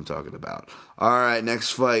if you know what I'm talking about. All right, next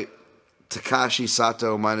fight. Takashi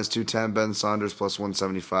Sato minus 210, Ben Saunders plus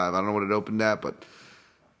 175. I don't know what it opened at, but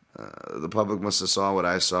the public must have saw what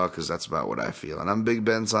I saw, because that's about what I feel. And I'm a big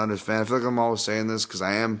Ben Saunders fan. I feel like I'm always saying this because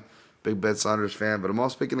I am a big Ben Saunders fan, but I'm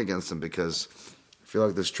also picking against him because I feel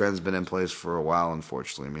like this trend's been in place for a while,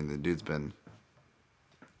 unfortunately. I mean, the dude's been...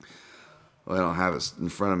 Well, I don't have it in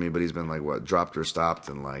front of me, but he's been, like, dropped or stopped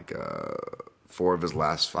in, 4 of his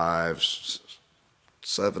last 5,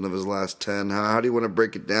 7 of his last 10. How do you want to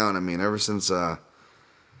break it down? I mean, ever since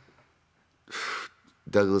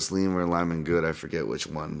Douglas Lima or Lyman Good, I forget which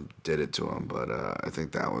one did it to him, but I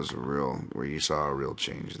think that was where you saw a real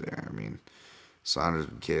change there. I mean, Saunders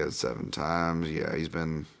been KO'd 7 times. Yeah, he's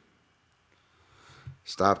been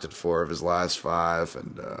stopped at 4 of his last 5,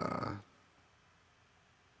 and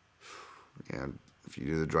yeah, if you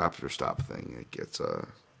do the drop or stop thing,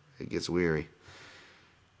 it gets weary.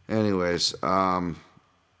 Anyways, I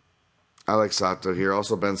like Sato here.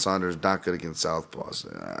 Also, Ben Saunders not good against southpaws.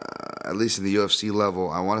 At least in the UFC level,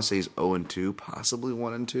 I want to say he's 0-2, possibly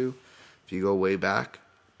 1-2. If you go way back,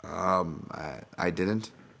 I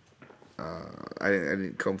didn't. I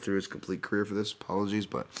didn't come through his complete career for this. Apologies,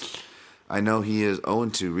 but I know he is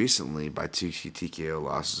 0-2 recently by 2 TKO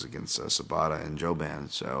losses against Sabata and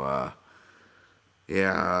Joban. So,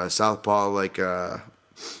 yeah, southpaw like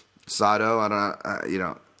Sato. I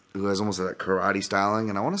don't, who has almost that karate styling,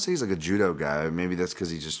 and I want to say he's like a judo guy. Maybe that's because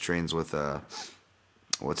he just trains with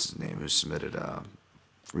what's his name, who submitted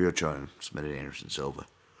Rio Chonin, submitted Anderson Silva.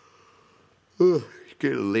 Ugh,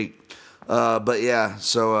 getting late. But yeah,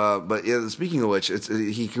 speaking of which,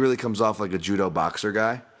 he really comes off like a judo boxer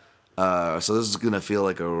guy. So this is gonna feel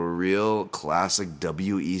like a real classic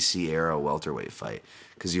WEC era welterweight fight,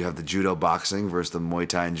 because you have the judo boxing versus the Muay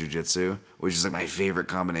Thai and Jiu-Jitsu, which is like my favorite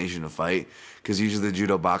combination of fight, because usually the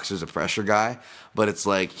judo boxer's a pressure guy, but it's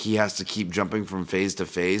like he has to keep jumping from phase to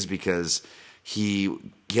phase because he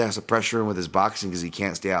has to pressure him with his boxing because he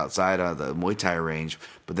can't stay outside of the Muay Thai range.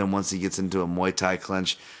 But then once he gets into a Muay Thai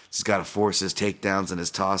clinch, he's got to force his takedowns and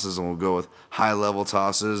his tosses, and we'll go with high-level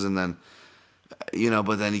tosses, and then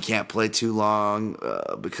but then he can't play too long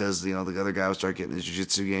because, the other guy will start getting his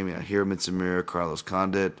jiu-jitsu game. Hiro Mitsumura, Carlos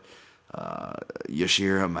Condit,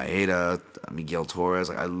 Yoshihiro Maeda, Miguel Torres.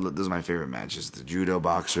 Those are my favorite matches, the judo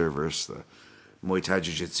boxer versus the Muay Thai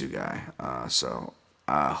jiu-jitsu guy. So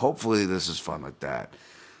hopefully this is fun like that.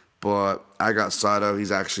 But I got Sato.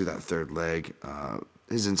 He's actually that third leg.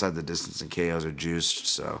 His inside the distance and KOs are juiced.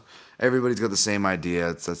 So everybody's got the same idea.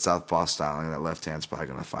 It's that southpaw styling. That left hand's probably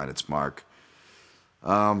going to find its mark.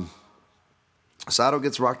 Sato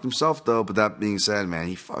gets rocked himself, though, but that being said, man,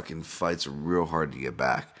 he fucking fights real hard to get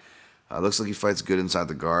back. Looks like he fights good inside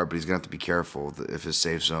the guard, but he's going to have to be careful if his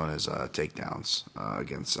safe zone is takedowns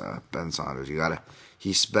against Ben Saunders.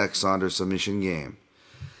 He specs Saunders' submission game.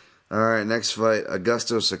 All right, next fight,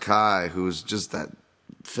 Augusto Sakai, who's just that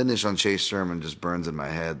finish on Chase Sherman just burns in my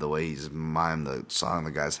head, the way he's mimed the sawing the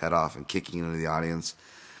guy's head off and kicking into the audience.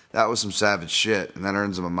 That was some savage shit, and that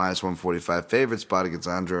earns him a minus 145 favorite spot against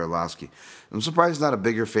Andrei Arlovsky. I'm surprised he's not a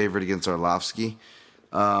bigger favorite against Arlovsky.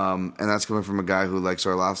 And that's coming from a guy who likes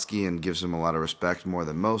Arlovsky and gives him a lot of respect more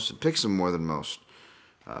than most, picks him more than most.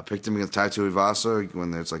 Picked him against Taito Ivasa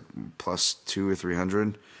when there's like plus 200 or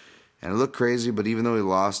 300. And it looked crazy, but even though he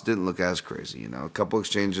lost, it didn't look as crazy. You know, a couple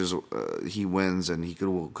exchanges, he wins, and he could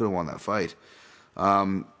have won that fight.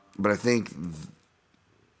 But I think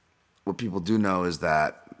what people do know is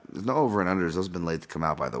that there's no over and unders. Those have been late to come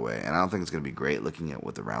out, by the way. And I don't think it's going to be great looking at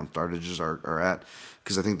what the round startages are at.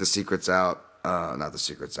 Because I think the secret's out. Not the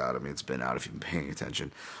secret's out. I mean, it's been out if you've been paying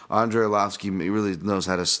attention. Andrei Arlovsky, he really knows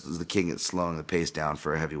how to, is the king at slowing the pace down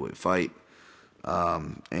for a heavyweight fight.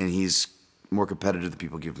 And he's more competitive than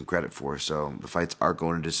people give him credit for. So the fights are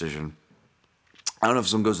going to decision. I don't know if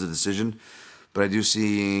someone goes to decision, but I do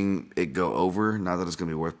see it go over. Not that it's going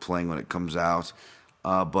to be worth playing when it comes out.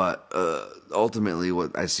 But ultimately,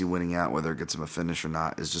 what I see winning out, whether it gets him a finish or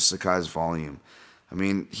not, is just Sakai's volume. I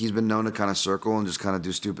mean, he's been known to kind of circle and just kind of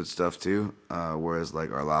do stupid stuff too. Whereas like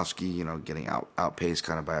Arlovsky, you know, getting outpaced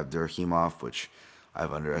kind of by Abdurakhimov, which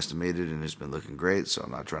I've underestimated and has been looking great. So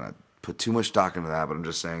I'm not trying to put too much stock into that, but I'm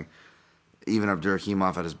just saying, even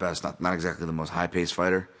Abdurakhimov at his best, not exactly the most high-paced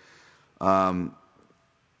fighter. So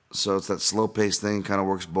it's that slow-paced thing, kind of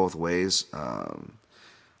works both ways.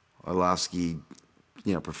 Arlovsky,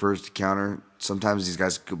 you know, prefers to counter. Sometimes these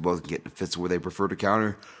guys could both get in fits where they prefer to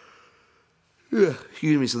counter. Yeah,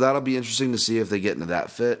 excuse me. So that'll be interesting to see if they get into that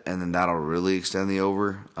fit, and then that'll really extend the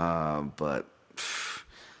over. But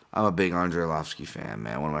I'm a big Andrei Arlovsky fan,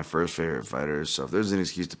 man. One of my first favorite fighters. So if there's an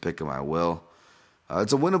excuse to pick him, I will.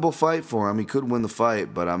 It's a winnable fight for him. He could win the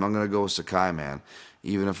fight, but I'm going to go with Sakai, man.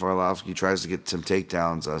 Even if Arlovsky tries to get some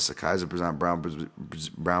takedowns, Sakai's a brown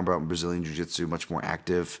belt in Brazilian Jiu-Jitsu, much more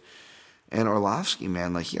active. And Arlovsky,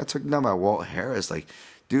 man, like, he got taken down by Walt Harris. Like,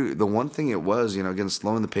 dude, the one thing it was, you know, again,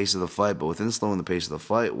 slowing the pace of the fight, but within slowing the pace of the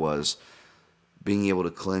fight was being able to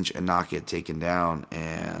clinch and not get taken down.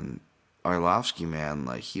 And Arlovsky, man,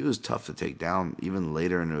 like, he was tough to take down even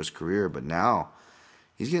later into his career, but now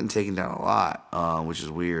he's getting taken down a lot, which is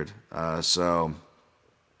weird. So,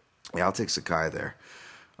 yeah, I'll take Sakai there.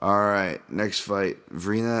 All right, next fight,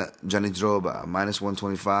 Vrina Jandiroba, minus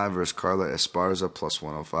 125 versus Carla Esparza, plus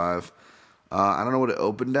 105. I don't know what it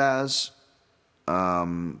opened as. I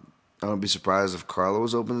wouldn't be surprised if Carla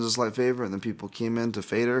was opened as a slight favorite and then people came in to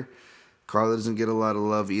fade her. Carla doesn't get a lot of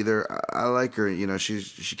love either. I like her. You know, she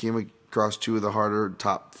came across two of the harder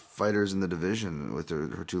top fighters in the division with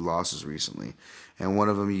her two losses recently. And one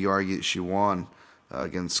of them, you argue, she won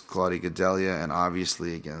against Claudia Gadelha and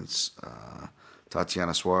obviously against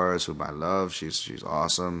Tatiana Suarez, whom I love. She's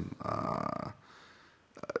awesome.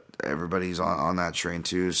 Everybody's on that train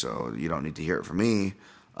too, so you don't need to hear it from me.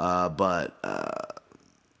 But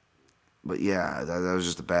yeah, that was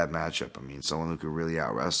just a bad matchup. I mean, someone who could really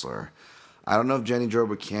out-wrestle her. I don't know if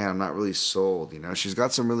Jandiroba can. I'm not really sold. You know, she's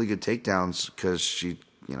got some really good takedowns because she,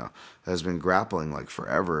 you know, has been grappling like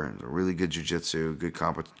forever. A really good jiu-jitsu, good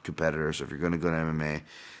competitor. So if you're going to go to MMA,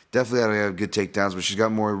 definitely gotta have good takedowns. But she's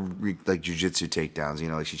got more like jiu-jitsu takedowns. You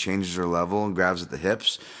know, like she changes her level and grabs at the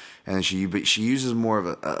hips. And she uses more of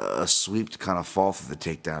a sweep to kind of fall through the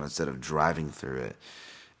takedown instead of driving through it.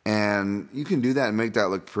 And you can do that and make that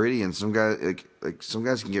look pretty. And some guys like some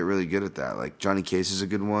guys can get really good at that. Like Johnny Case is a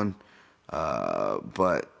good one.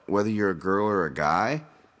 But whether you're a girl or a guy,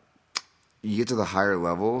 you get to the higher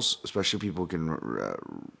levels, especially people who can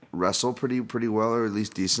wrestle pretty well or at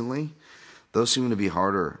least decently. Those seem to be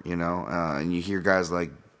harder, you know. And you hear guys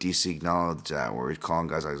like DC acknowledge that, where he's calling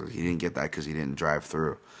guys like he didn't get that because he didn't drive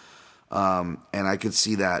through. And I could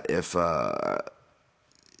see that if,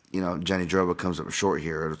 you know, Jandiroba comes up short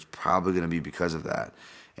here, it's probably going to be because of that.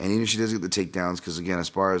 And even if she does get the takedowns, because again, as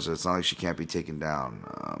far as it's not like she can't be taken down.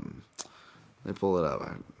 Let me pull it up.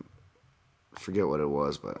 I forget what it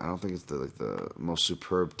was, but I don't think it's the most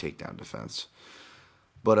superb takedown defense.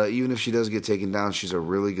 But even if she does get taken down, she's a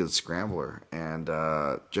really good scrambler. And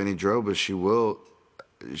Jandiroba,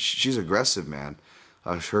 she's aggressive, man.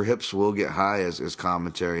 Her hips will get high, as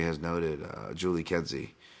commentary has noted. Julie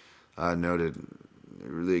Kedzie noted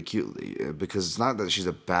really acutely, because it's not that she's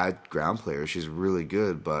a bad ground player. She's really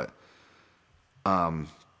good, but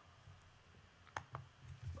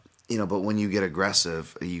you know, but when you get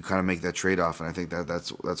aggressive, you kind of make that trade-off, and I think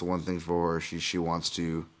that's one thing for her. She wants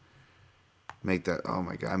to make that. Oh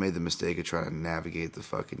my God, I made the mistake of trying to navigate the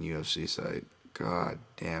fucking UFC site. God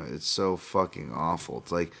damn it, it's so fucking awful.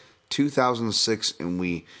 It's like 2006, and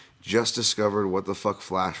we just discovered what the fuck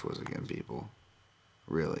Flash was again, people.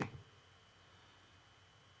 Really.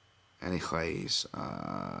 Anyways,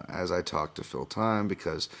 as I talk to fill time,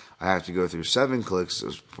 because I have to go through 7 clicks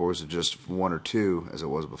as opposed to just 1 or 2 as it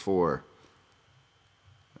was before.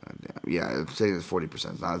 Yeah, I'm saying it's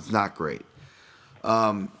 40%. It's not great.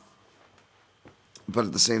 But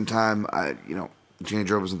at the same time, Jane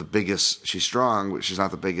Drove isn't the biggest. She's strong, but she's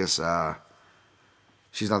not the biggest.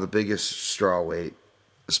 She's not the biggest straw weight.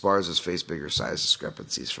 As far as face bigger size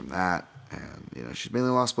discrepancies from that, and she's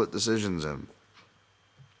mainly lost split decisions and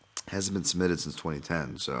hasn't been submitted since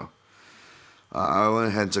 2010. So I went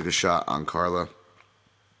ahead and took a shot on Carla.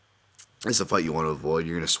 It's a fight you want to avoid.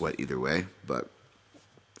 You're going to sweat either way, but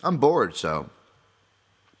I'm bored, so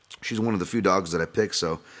she's one of the few dogs that I pick,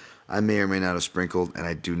 so I may or may not have sprinkled, and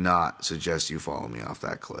I do not suggest you follow me off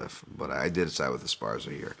that cliff, but I did side with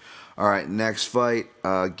Esparza here. All right, next fight,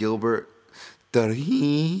 Gilbert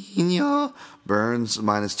Torino Burns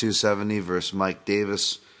minus 270 versus Mike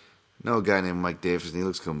Davis. No guy named Mike Davis, and he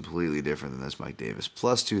looks completely different than this Mike Davis.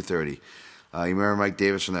 Plus 230. You remember Mike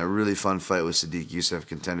Davis from that really fun fight with Sadiq Youssef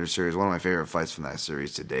Contender Series, one of my favorite fights from that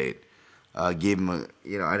series to date. Gave him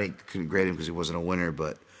couldn't grade him because he wasn't a winner,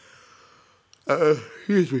 but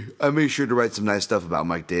excuse me. I made sure to write some nice stuff about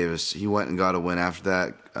Mike Davis. He went and got a win after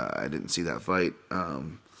that. I didn't see that fight.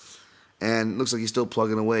 And looks like he's still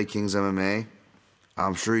plugging away King's MMA.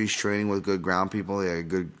 I'm sure he's training with good ground people. He had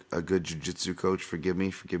a good jiu-jitsu coach. Forgive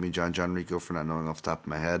me, John Rico, for not knowing off the top of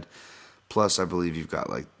my head. Plus, I believe you've got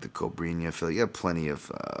like the Cobrinha affiliate. You have plenty of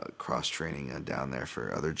cross-training down there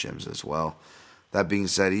for other gyms as well. That being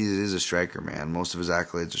said, he is a striker, man. Most of his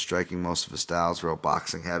accolades are striking. Most of his styles real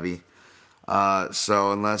boxing heavy.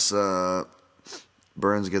 So unless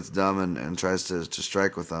Burns gets dumb and tries to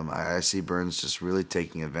strike with him, I see Burns just really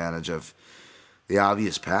taking advantage of the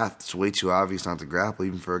obvious path. It's way too obvious not to grapple,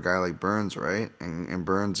 even for a guy like Burns, right? And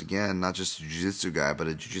Burns, again, not just a jiu-jitsu guy, but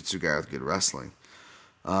a jiu-jitsu guy with good wrestling.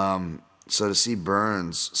 So to see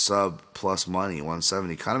Burns sub plus money,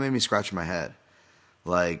 170, kind of made me scratch my head.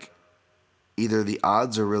 Like, either the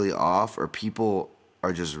odds are really off or people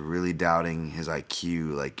are just really doubting his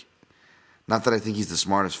IQ. Like, not that I think he's the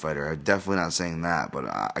smartest fighter. I'm definitely not saying that. But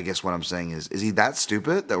I guess what I'm saying is he that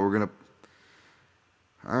stupid that we're going to...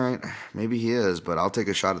 All right, maybe he is, but I'll take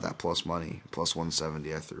a shot at that plus money. Plus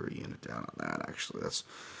 170, I threw a unit down on that, actually. That's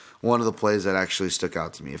one of the plays that actually stuck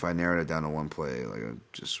out to me. If I narrowed it down to one play, like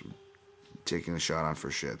just taking a shot on for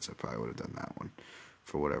shits, I probably would have done that one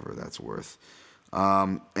for whatever that's worth.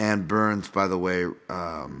 And Burns, by the way,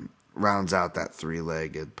 rounds out that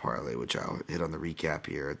three-legged parlay, which I'll hit on the recap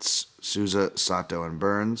here. It's Souza, Sato, and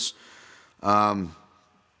Burns.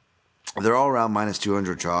 They're all around minus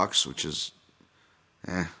 200 chalks, which is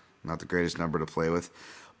not the greatest number to play with.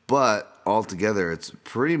 But altogether, it's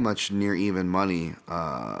pretty much near even money.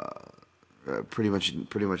 Pretty much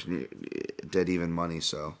near dead even money.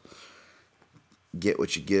 So get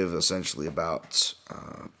what you give, essentially, about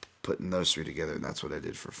putting those three together, and that's what I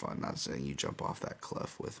did for fun. Not saying you jump off that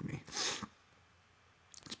cliff with me.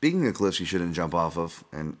 Speaking of cliffs you shouldn't jump off of,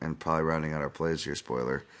 and probably rounding out our plays here,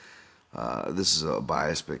 spoiler. This is a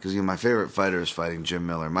bias pick because my favorite fighter is fighting Jim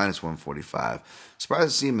Miller, minus 145.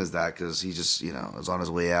 Surprised to see him as that because he just is on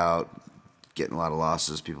his way out, getting a lot of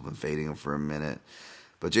losses. People have been fading him for a minute.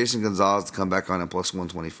 But Jason Gonzalez to come back on at plus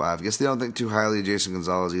 125. I guess they don't think too highly of Jason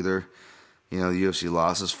Gonzalez either. The UFC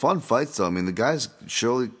losses. Fun fights, though. I mean, the guy's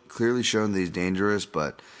clearly shown that he's dangerous,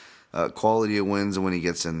 but quality of wins when he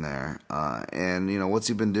gets in there. And what's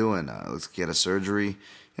he been doing? Looks like he had a surgery.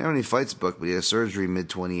 He didn't have any fights booked, but he had a surgery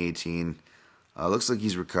mid-2018. Looks like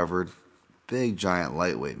he's recovered. Big, giant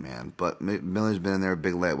lightweight, man. But Miller's been in there with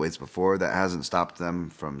big lightweights before. That hasn't stopped them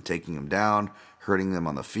from taking him down, hurting them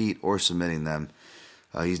on the feet, or submitting them.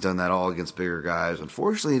 He's done that all against bigger guys.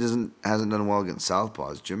 Unfortunately, he hasn't done well against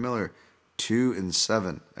southpaws. Jim Miller,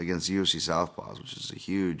 2-7 against UFC southpaws, which is a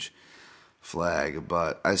huge flag.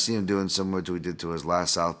 But I see him doing similar to what he did to his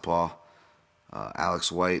last southpaw,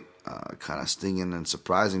 Alex White, kind of stinging and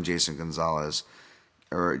surprising Jason Gonzalez,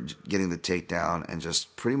 or getting the takedown and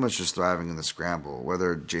just pretty much just thriving in the scramble.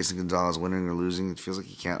 Whether Jason Gonzalez winning or losing, it feels like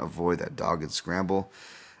he can't avoid that dogged scramble.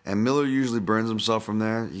 And Miller usually burns himself from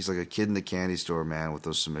there. He's like a kid in the candy store, man, with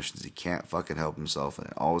those submissions. He can't fucking help himself, and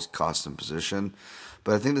it always costs him position.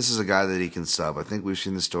 But I think this is a guy that he can sub. I think we've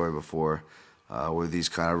seen the story before where these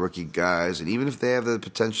kind of rookie guys, and even if they have the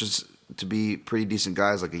potential to be pretty decent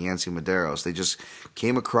guys like a Yancy Medeiros, they just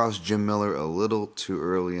came across Jim Miller a little too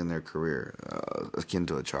early in their career, akin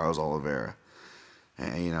to a Charles Oliveira.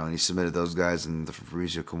 And, and he submitted those guys in the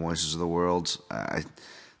Fabrizio Comoises of the world.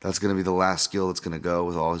 That's going to be the last skill that's going to go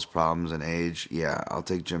with all his problems and age. Yeah, I'll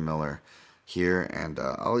take Jim Miller here, and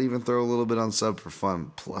I'll even throw a little bit on sub for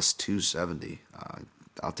fun, plus 270.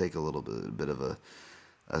 I'll take a little bit of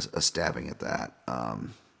a stabbing at that.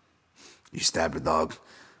 You stabbed a dog.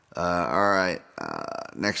 All right.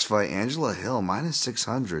 Next fight, Angela Hill, minus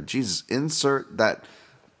 600. Jesus, insert that.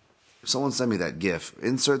 Someone sent me that gif.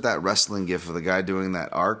 Insert that wrestling gif of the guy doing that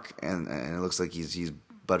arc, and it looks like he's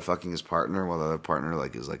butt fucking his partner, while the other partner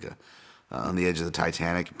is like a on the edge of the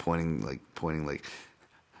Titanic, pointing like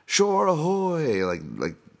shore ahoy,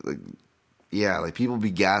 like yeah, like people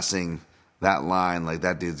be gassing that line like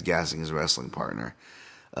that dude's gassing his wrestling partner.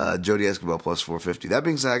 Jody Escobar plus 450. That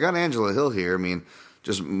being said, I got Angela Hill here. I mean,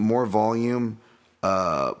 just more volume,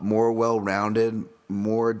 more well-rounded,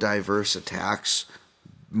 more diverse attacks,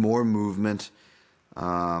 more movement.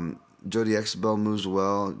 Jody Escobar moves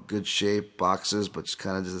well, good shape, boxes, but just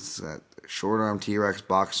kind of just that short arm T-Rex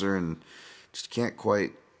boxer, and just can't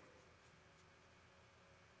quite,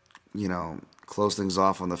 close things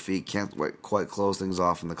off on the feet. Can't quite close things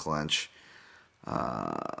off in the clinch.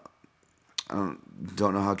 I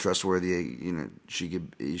don't know how trustworthy she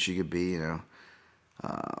could be.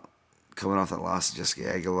 Coming off that loss to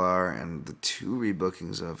Jessica Aguilar and the two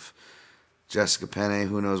rebookings of Jessica Penne,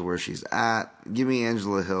 who knows where she's at. Give me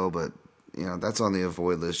Angela Hill, but that's on the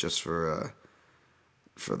avoid list just for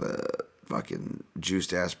the fucking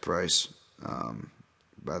juiced ass price.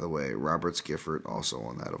 By the way, Robert Gifford also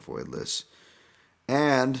on that avoid list.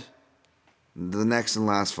 And the next and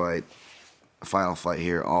last fight, final fight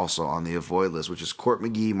here, also on the avoid list, which is Court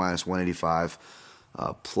McGee minus 185,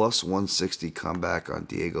 plus 160 comeback on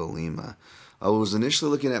Diego Lima. I was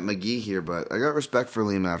initially looking at McGee here, but I got respect for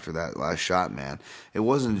Lima after that last shot, man. It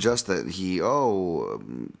wasn't just that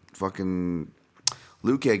fucking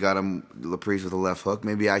Luque got him Laprise with a left hook.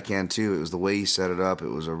 Maybe I can too. It was the way he set it up. It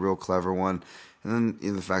was a real clever one. And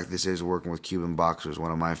then the fact that they say he's working with Cuban boxers,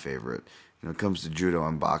 one of my favorite. When it comes to judo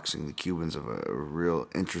and boxing, the Cubans have a real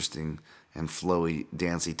interesting and flowy,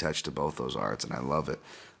 dancey touch to both those arts, and I love it.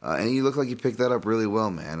 And he looked like he picked that up really well,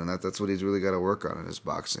 man, and that's what he's really got to work on in his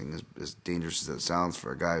boxing, as dangerous as it sounds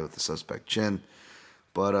for a guy with a suspect chin.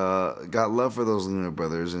 But got love for those Lima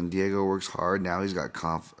brothers, and Diego works hard. Now he's got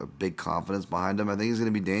a big confidence behind him. I think he's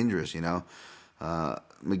going to be dangerous,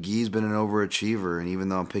 McGee's been an overachiever, and even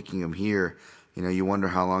though I'm picking him here, you wonder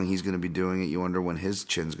how long he's going to be doing it. You wonder when his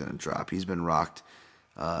chin's going to drop. He's been rocked,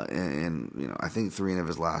 and I think 3 of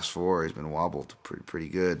his last 4 he's been wobbled pretty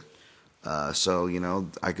good. So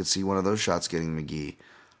I could see one of those shots getting McGee.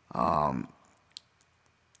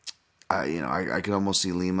 I could almost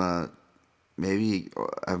see Lima maybe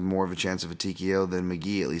have more of a chance of a TKO than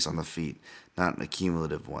McGee, at least on the feet. Not an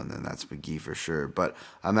accumulative one, then that's McGee for sure. But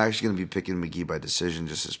I'm actually going to be picking McGee by decision,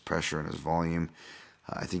 just his pressure and his volume.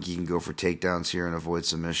 I think he can go for takedowns here and avoid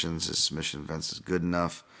submissions. His submission defense is good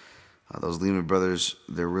enough. Those Lima brothers,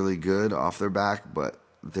 they're really good off their back, but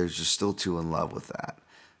they're just still too in love with that,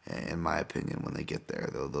 in my opinion, when they get there.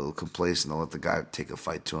 They'll complacent, they'll let the guy take a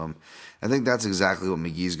fight to him. I think that's exactly what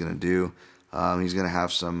McGee's going to do. He's going to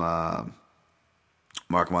have some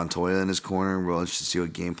Mark Montoya in his corner. We're interested to see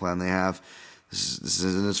what game plan they have. This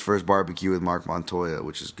isn't his first barbecue with Mark Montoya,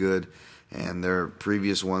 which is good. And their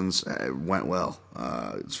previous ones went well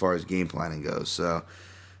as far as game planning goes. So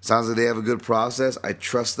sounds like they have a good process. I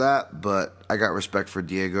trust that, but I got respect for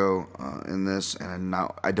Diego in this, and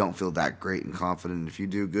I don't feel that great and confident. If you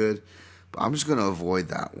do, good. But I'm just going to avoid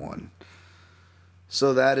that one.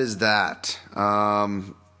 So that is that. All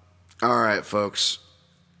right, folks.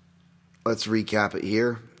 Let's recap it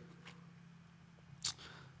here.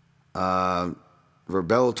 For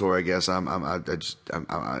Bellator, I guess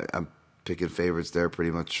I'm picking favorites there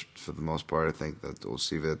pretty much for the most part. I think that we'll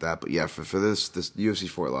see it at that. But yeah, for this UFC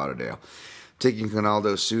Fort Lauderdale, taking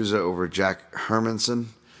Ronaldo Souza over Jack Hermanson,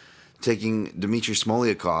 taking Dmitry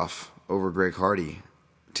Smolyakov over Greg Hardy,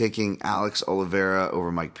 taking Alex Oliveira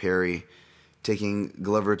over Mike Perry, taking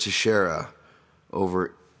Glover Teixeira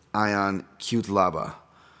over Ion Cutelaba,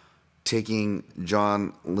 taking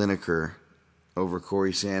John Lineker over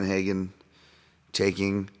Corey Sandhagen,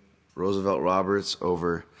 taking Roosevelt Roberts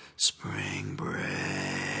over Spring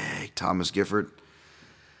Break Thomas Gifford,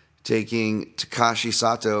 taking Takashi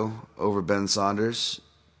Sato over Ben Saunders,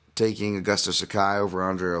 taking Augusto Sakai over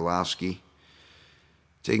Andrei Arlovsky,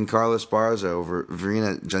 taking Carlos Barza over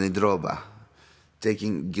Verena Janidroba,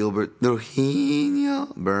 taking Gilbert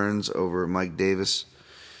Trujillo Burns over Mike Davis,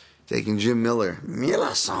 taking Jim Miller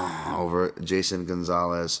over Jason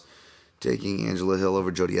Gonzalez, taking Angela Hill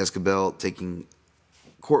over Jody Escobar, taking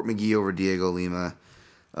Court McGee over Diego Lima.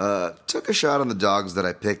 Took a shot on the dogs that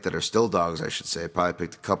I picked that are still dogs, I should say. I probably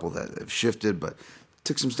picked a couple that have shifted, but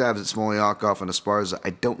took some stabs at Smolyakov and Esparza.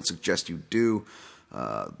 I don't suggest you do.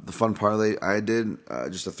 The fun parlay I did,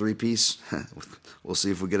 just a 3-piece. We'll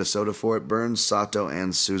see if we get a soda for it. Burns, Sato,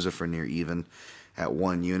 and Souza for near even. at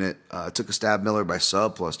 1 unit. Took a stab Miller by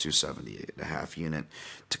sub plus 278 at a half unit.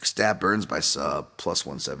 Took a stab Burns by sub plus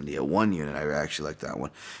 170 at 1 unit. I actually like that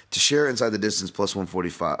one. Teixeira inside the distance plus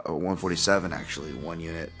 147 actually 1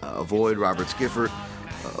 unit. Avoid Roberts Gifford.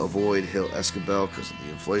 Avoid Hill Escabel because of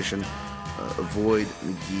the inflation. Avoid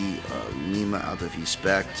McGee Lima out of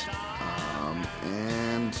Spect.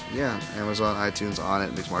 And yeah, Amazon, iTunes, on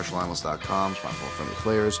it, mixedmartialanalyst.com, smartphone-friendly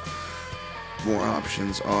players. More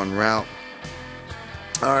options on route.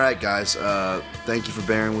 All right, guys. Thank you for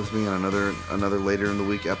bearing with me on another later in the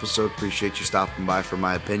week episode. Appreciate you stopping by for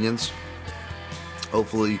my opinions.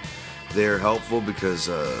 Hopefully, they're helpful because,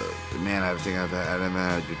 man, I think I haven't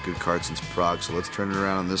had a good card since Prague. So let's turn it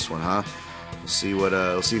around on this one, huh?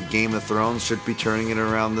 We'll see if Game of Thrones should be turning it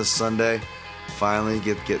around this Sunday. Finally,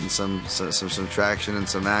 getting some traction and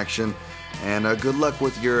some action. And good luck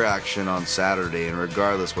with your action on Saturday. And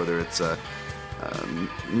regardless whether it's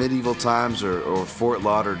medieval times or Fort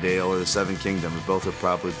Lauderdale or the Seven Kingdoms, both are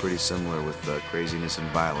probably pretty similar with craziness and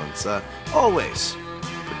violence. Always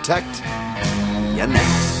protect your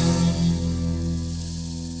necks.